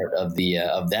that heart of the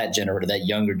of that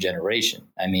younger generation.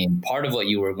 Part of what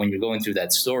when you're going through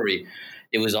that story,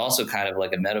 it was also kind of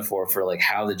like a metaphor for like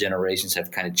how the generations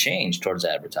have kind of changed towards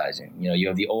advertising. You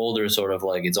have the older sort of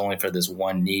like, it's only for this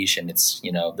one niche, and it's,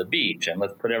 the beach, and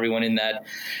let's put everyone in that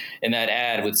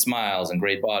ad with smiles and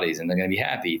great bodies, and they're going to be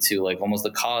happy, to like almost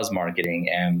the cause marketing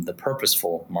and the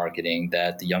purposeful marketing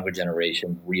that the younger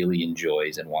generation really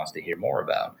enjoys and wants to hear more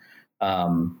about.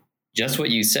 Just what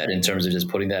you said in terms of just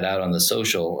putting that out on the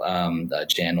social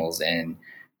channels and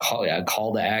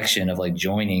call to action of like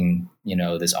joining,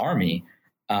 this army.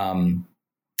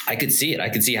 I could see it. I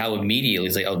could see how immediately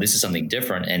it's like, oh, this is something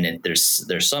different, and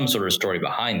there's some sort of story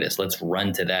behind this. Let's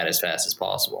run to that as fast as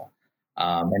possible.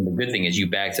 And the good thing is you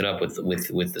backed it up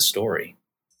with the story.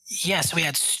 Yes, we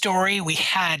had story. We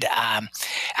had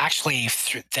actually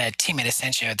through the team at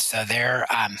Essentia. So their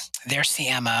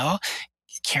CMO,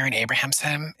 Karen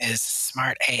Abrahamson, is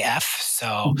smart AF.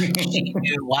 So she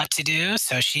knew what to do.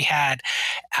 So she had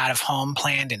out of home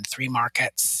planned in 3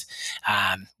 markets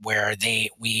where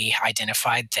we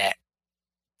identified that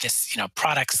this,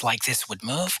 products like this would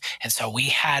move. And so we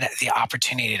had the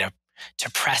opportunity to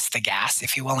press the gas,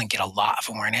 if you will, and get a lot of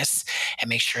awareness and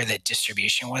make sure that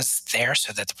distribution was there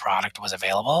so that the product was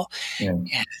available. Yeah.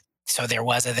 And so there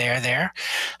was a there.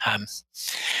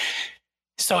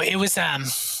 So it was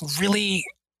really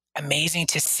amazing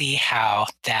to see how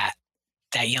that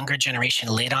younger generation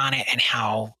lit on it, and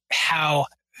how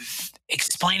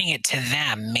explaining it to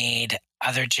them made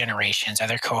other generations,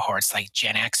 other cohorts like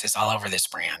Gen X is all over this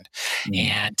brand.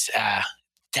 And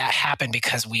that happened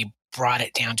because we brought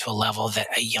it down to a level that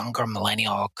a younger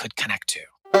millennial could connect to.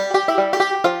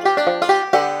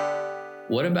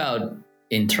 What about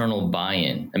internal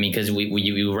buy-in? I mean, because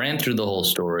we ran through the whole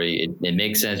story. It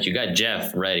makes sense. You got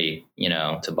Jeff ready,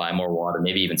 to buy more water,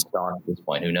 maybe even stock at this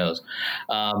point. Who knows?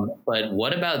 But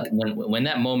what about when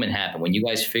that moment happened, when you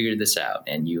guys figured this out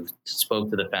and you spoke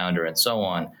to the founder and so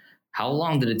on? How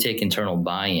long did it take internal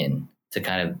buy-in to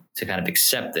kind of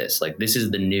accept this? Like, this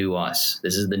is the new us.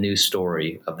 This is the new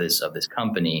story of this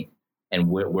company, and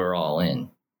we're all in.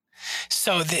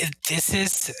 So this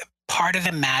is part of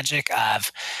the magic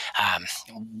of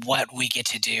what we get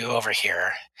to do over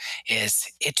here. Is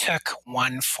it took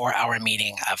 1 4-hour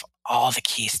meeting of all the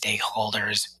key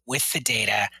stakeholders with the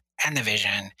data and the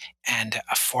vision, and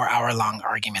a 4-hour long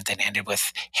argument that ended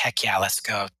with, heck yeah, let's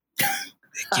go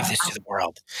give this to the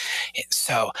world.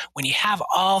 So when you have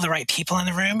all the right people in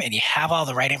the room and you have all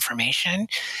the right information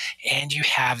and you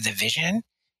have the vision,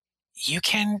 you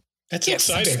can. That's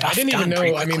exciting. I didn't even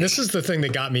know. I mean, this is the thing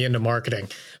that got me into marketing.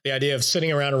 The idea of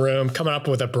sitting around a room, coming up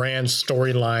with a brand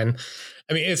storyline.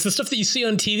 I mean, it's the stuff that you see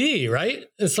on TV, right?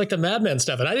 It's like the Mad Men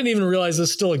stuff. And I didn't even realize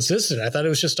this still existed. I thought it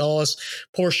was just all us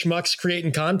poor schmucks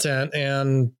creating content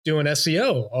and doing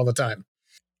SEO all the time.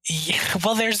 Yeah,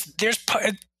 well,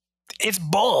 it's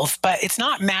both, but it's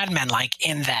not Mad Men like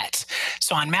in that.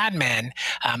 So on Mad Men,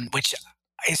 which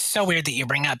is so weird that you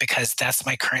bring up because that's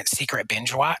my current secret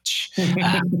binge watch.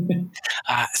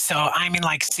 So I'm in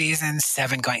like season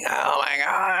 7 going, oh my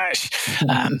gosh.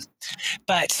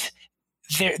 But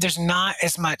there's not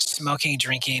as much smoking,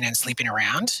 drinking, and sleeping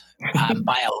around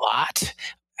by a lot.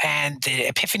 And the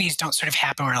epiphanies don't sort of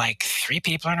happen where like 3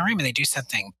 people are in a room and they do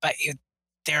something. But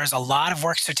there's a lot of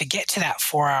work. So to get to that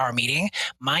 4-hour meeting,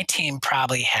 my team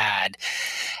probably had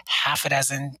half a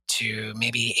dozen to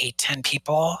maybe 8-10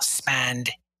 people spend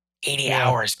 80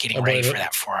 hours getting ready for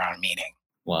that 4-hour meeting.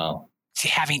 Wow. So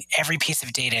having every piece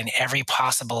of data and every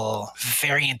possible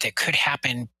variant that could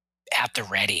happen at the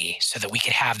ready so that we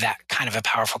could have that kind of a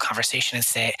powerful conversation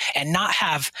and not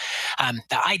have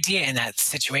the idea in that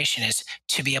situation is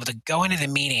to be able to go into the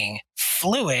meeting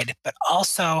fluid, but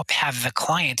also have the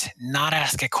client not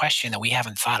ask a question that we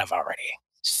haven't thought of already.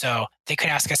 So they could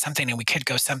ask us something and we could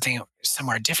go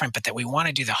somewhere different, but that we want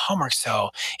to do the homework.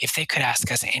 So if they could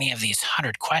ask us any of these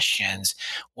 100 questions,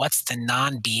 what's the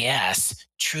non-BS,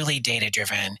 truly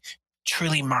data-driven,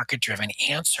 truly market-driven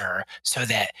answer so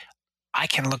that I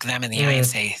can look them in the eye and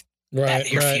say, bet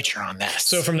your future on this.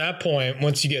 So from that point,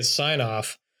 once you get sign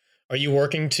off, are you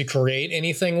working to create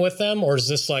anything with them? Or is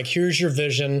this like, here's your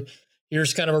vision,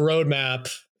 here's kind of a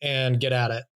roadmap, and get at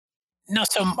it? No,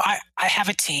 so I have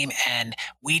a team and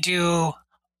we do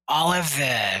all of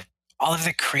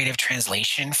the creative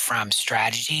translation from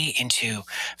strategy into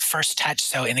first touch.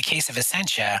 So in the case of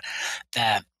Essentia,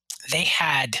 they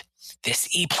had this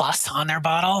E+ on their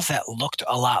bottle that looked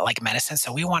a lot like medicine.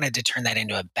 So we wanted to turn that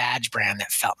into a badge brand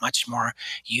that felt much more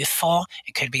youthful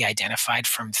and could be identified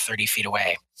from 30 feet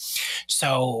away.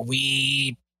 So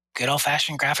we, good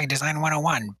old-fashioned graphic design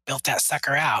 101, built that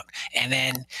sucker out and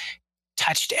then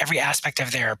touched every aspect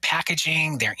of their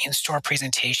packaging, their in-store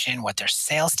presentation, what their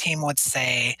sales team would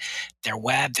say, their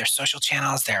web, their social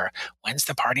channels, when's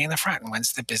the party in the front and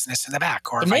when's the business in the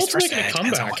back, or vice versa. It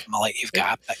depends on what mullet you've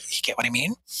got, but you get what I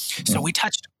mean? So we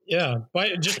touched. Yeah,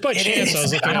 just by chance, I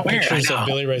was looking at pictures of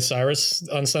Billy Ray Cyrus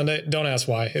on Sunday. Don't ask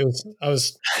why. Just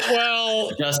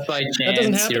by chance. That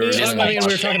doesn't happen. I mean, we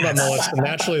were talking about mullets, but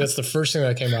naturally, that's the first thing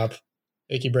that came up.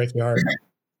 Achy break the heart.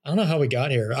 I don't know how we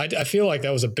got here. I feel like that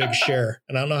was a big share,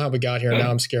 and I don't know how we got here. Now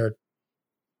I'm scared.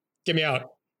 Get me out.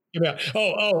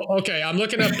 Okay. I'm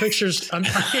looking up pictures. I'm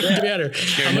get out of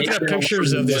here. I'm looking up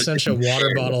pictures of the Essentia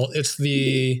water bottle. It's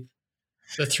the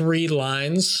three red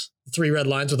lines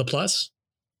with a plus.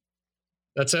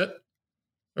 That's it?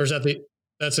 Or is that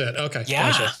that's it? Okay.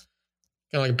 Yeah. Gotcha. Kind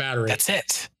of like a battery. That's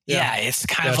it. Yeah. It's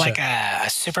kind of like a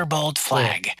super bold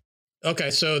flag. Cool.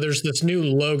 Okay, so there's this new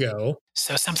logo.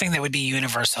 So something that would be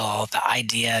universal, the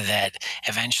idea that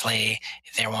eventually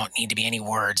there won't need to be any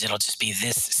words. It'll just be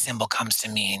this symbol comes to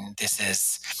mean this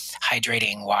is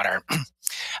hydrating water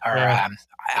or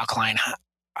alkaline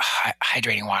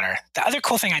hydrating water. The other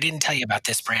cool thing I didn't tell you about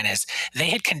this brand is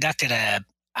they had conducted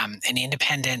an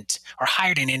independent or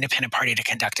hired an independent party to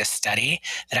conduct a study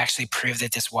that actually proved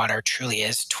that this water truly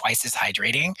is twice as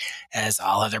hydrating as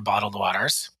all other bottled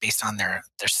waters based on their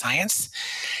science.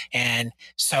 And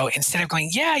so instead of going,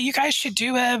 yeah, you guys should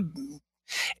do a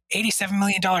 $87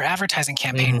 million advertising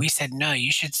campaign, we said, no,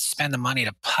 you should spend the money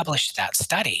to publish that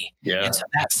study. Yeah. And so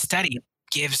that study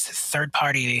gives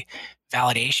third-party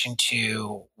validation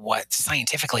to what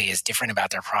scientifically is different about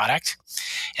their product.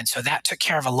 And so that took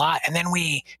care of a lot. And then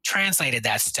we translated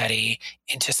that study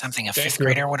into something a fifth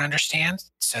grader would understand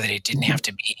so that it didn't have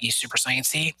to be super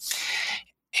sciencey.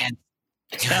 And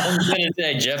I was going to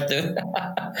say, Jeff,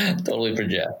 totally for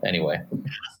Jeff. Anyway.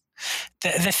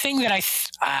 The thing that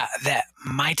that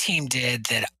my team did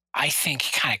that I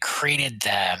think kind of created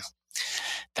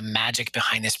the magic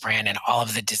behind this brand and all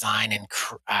of the design and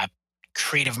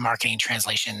creative marketing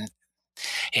translation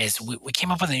is we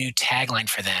came up with a new tagline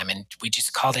for them, and we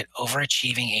just called it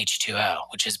Overachieving H2O,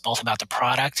 which is both about the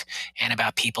product and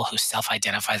about people who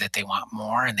self-identify that they want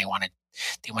more and they want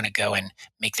to go and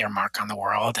make their mark on the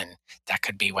world. And that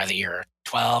could be whether you're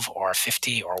 12 or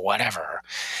 50 or whatever.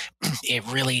 It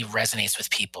really resonates with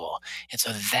people. And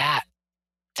so that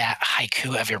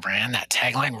haiku of your brand, that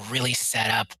tagline really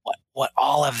set up what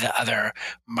all of the other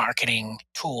marketing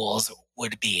tools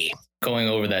would be. Going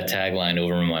over that tagline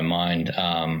over in my mind,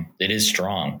 it is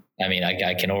strong. I mean,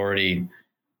 I can already,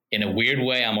 in a weird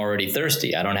way, I'm already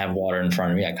thirsty. I don't have water in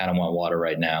front of me. I kind of want water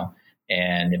right now.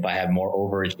 And if I have more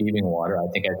overachieving water, I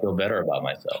think I feel better about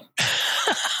myself.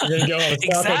 You're going to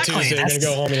go on a Taco Tuesday. You're going to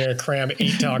go home and you're going to cram 8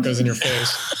 tacos in your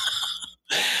face.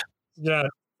 Yeah,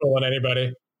 don't want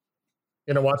anybody.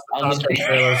 You're going to watch the taco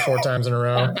trailer 4 times in a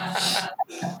row.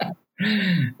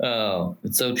 Oh,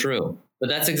 it's so true. But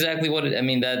that's exactly what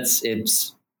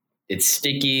it's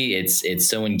sticky. It's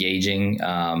so engaging.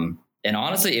 And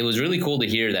honestly, it was really cool to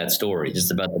hear that story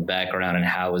just about the background and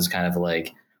how it was kind of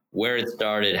like where it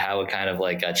started, how it kind of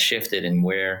like got shifted and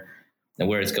where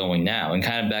it's going now. And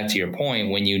kind of back to your point,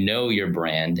 when you know your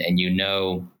brand and you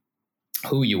know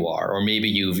who you are, or maybe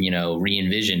you've,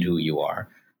 re-envisioned who you are,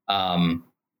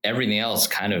 everything else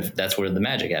kind of, that's where the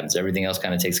magic happens. Everything else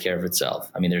kind of takes care of itself.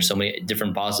 I mean, there's so many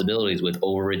different possibilities with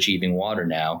overachieving water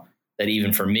now that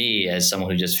even for me, as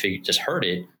someone who just heard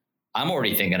it, I'm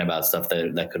already thinking about stuff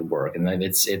that could work. And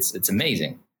it's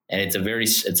amazing. And it's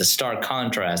a stark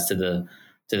contrast to the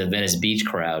Venice Beach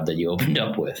crowd that you opened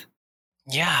up with.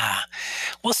 Yeah.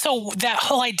 Well, so that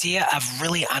whole idea of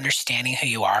really understanding who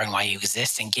you are and why you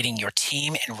exist and getting your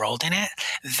team enrolled in it,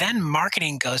 then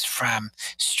marketing goes from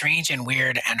strange and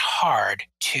weird and hard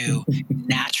to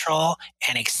natural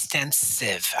and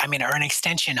extensive. I mean, or an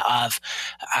extension of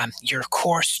your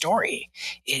core story.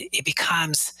 It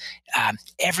becomes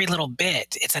every little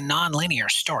bit. It's a non-linear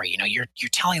story. You're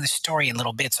telling the story in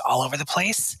little bits all over the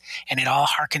place, and it all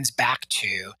harkens back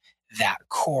to that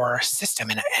core system,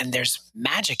 and there's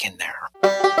magic in there.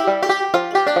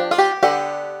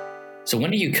 So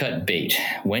when do you cut bait?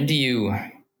 When do you,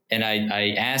 and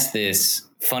I asked this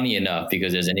funny enough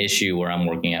because there's an issue where I'm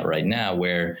working at right now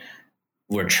where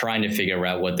we're trying to figure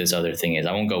out what this other thing is.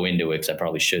 I won't go into it because I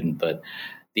probably shouldn't, but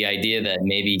the idea that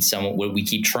maybe we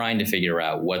keep trying to figure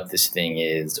out what this thing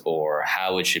is or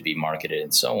how it should be marketed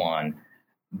and so on.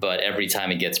 But every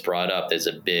time it gets brought up, there's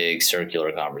a big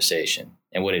circular conversation.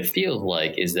 And what it feels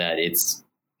like is that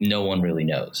no one really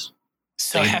knows.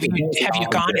 So have you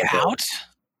gone out?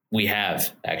 We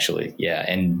have, actually. Yeah.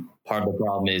 And part of the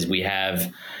problem is we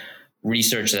have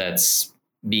research that's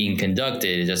being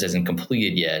conducted. It just isn't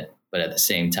completed yet. But at the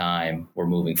same time, we're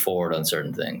moving forward on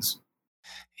certain things.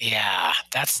 Yeah,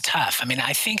 that's tough. I mean,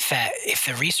 I think that if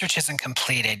the research isn't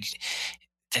completed,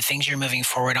 the things you're moving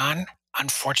forward on,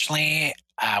 unfortunately,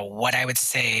 what I would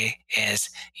say is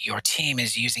your team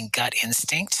is using gut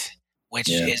instinct, which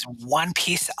is one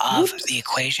piece of the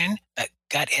equation, but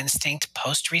gut instinct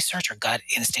post-research or gut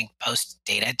instinct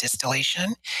post-data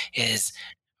distillation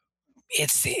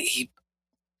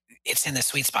it's in the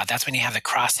sweet spot. That's when you have the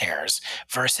crosshairs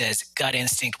versus gut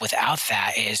instinct without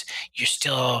that is you're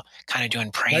still kind of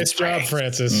doing prey and spray. Nice job,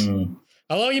 Francis.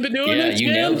 How long you been doing this? Yeah,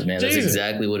 you nailed it, man. Jesus. That's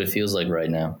exactly what it feels like right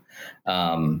now.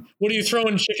 What are you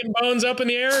throwing chicken bones up in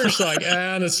the air? It's like,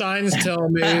 the signs tell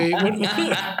me.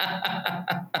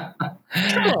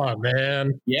 Come on,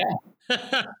 man. Yeah.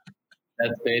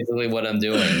 That's basically what I'm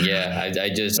doing. Yeah. I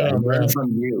learned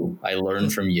from you. I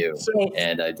learned from you. So,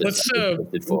 and I just pushed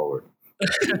it forward.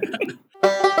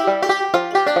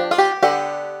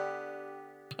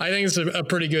 I think it's a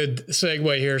pretty good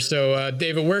segue here. So,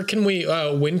 David, when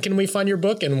can we find your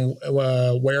book, and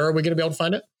where are we going to be able to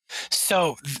find it?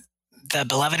 So the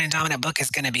Beloved and Dominant book is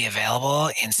going to be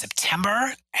available in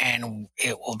September, and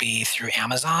it will be through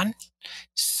Amazon.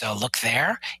 So look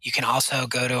there. You can also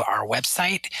go to our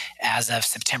website as of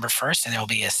September 1st, and there will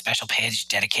be a special page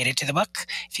dedicated to the book.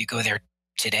 If you go there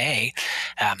today,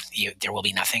 there will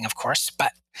be nothing, of course,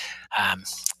 but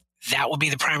that will be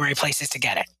the primary places to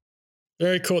get it.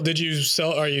 Very cool.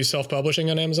 Are you self-publishing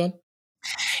on Amazon?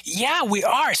 Yeah, we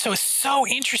are. So it's so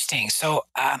interesting. So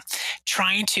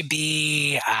trying to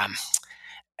be,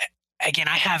 again,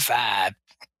 I have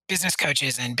business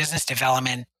coaches and business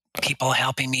development people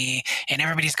helping me, and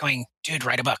everybody's going, dude,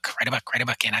 write a book.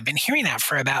 And I've been hearing that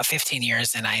for about 15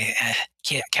 years. And I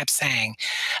kept saying,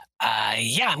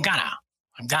 yeah, I'm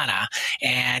gonna,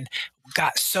 and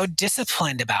got so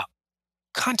disciplined about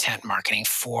content marketing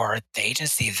for the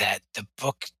agency that the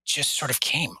book just sort of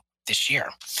came this year.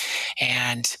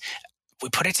 And we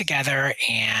put it together,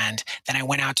 and then I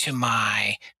went out to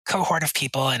my cohort of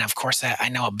people. And of course, I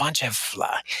know a bunch of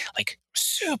like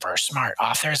super smart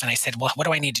authors. And I said, well, what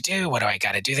do I need to do? What do I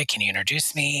got to do? Can you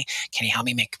introduce me? Can you help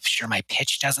me make sure my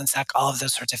pitch doesn't suck? All of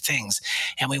those sorts of things.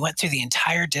 And we went through the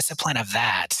entire discipline of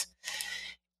that.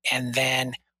 And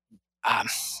then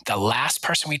the last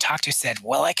person we talked to said,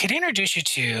 well, I could introduce you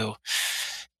to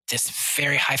this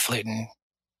very highfalutin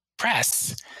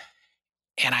press.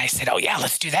 And I said, oh, yeah,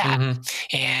 let's do that. Mm-hmm.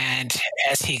 And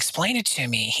as he explained it to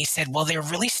me, he said, well, they're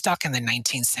really stuck in the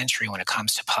 19th century when it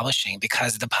comes to publishing,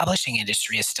 because the publishing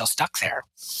industry is still stuck there.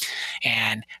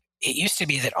 And it used to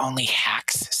be that only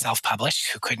hacks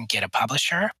self-published who couldn't get a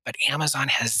publisher, but Amazon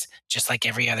has, just like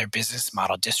every other business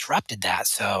model, disrupted that.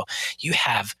 So you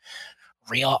have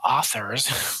real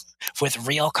authors with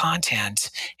real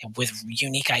content and with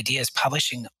unique ideas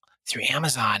publishing through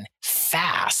Amazon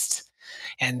fast.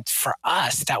 And for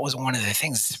us, that was one of the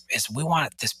things, is we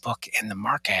wanted this book in the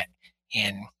market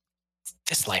in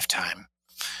this lifetime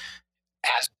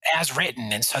as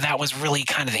written. And so that was really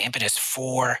kind of the impetus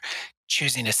for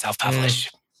choosing to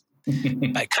self-publish.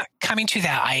 But coming to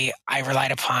that, I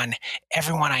relied upon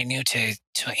everyone I knew to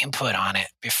input on it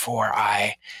before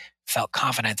I felt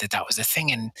confident that that was a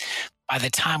thing. And by the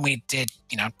time we did,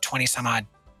 20 some odd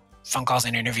phone calls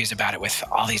and interviews about it with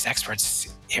all these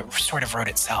experts, it sort of wrote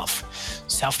itself.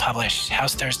 Self-published.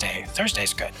 How's Thursday?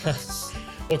 Thursday's good.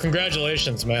 Well,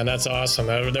 congratulations, man. That's awesome.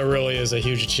 That really is a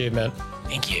huge achievement.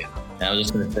 Thank you. And I was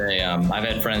just going to say, I've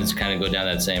had friends kind of go down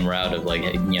that same route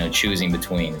of choosing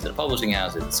between, is it a publishing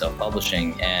house, is it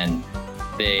self-publishing? And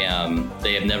they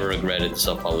have never regretted the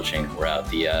self-publishing route,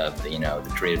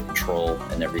 the creative control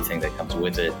and everything that comes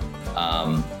with it.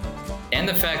 And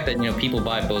the fact that, people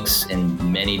buy books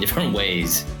in many different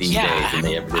ways these days than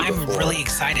they ever did before. I'm really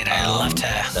excited. I'd love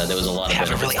to there was a lot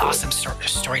have a really awesome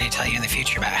story to tell you in the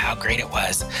future about how great it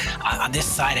was. On this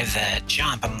side of the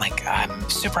jump, I'm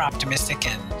super optimistic,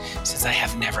 and since I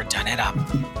have never done it,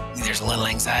 there's a little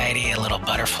anxiety, a little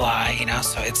butterfly,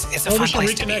 so it's a fun place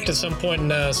to be. We should reconnect at some point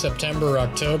in September or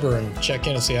October and check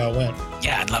in and see how it went.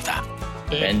 Yeah, I'd love that.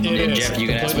 And Jeff, you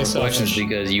can ask more questions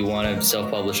because you want to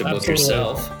self-publish a book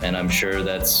yourself, and I'm sure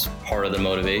that's part of the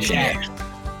motivation. Yeah.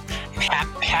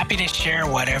 Happy to share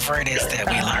whatever it is that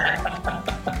we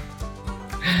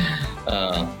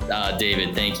learn.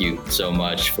 David, thank you so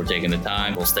much for taking the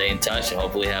time. We'll stay in touch and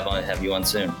hopefully have you on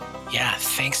soon. Yeah,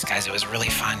 thanks, guys. It was a really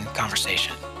fun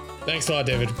conversation. Thanks a lot,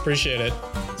 David. Appreciate it.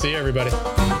 See you, everybody.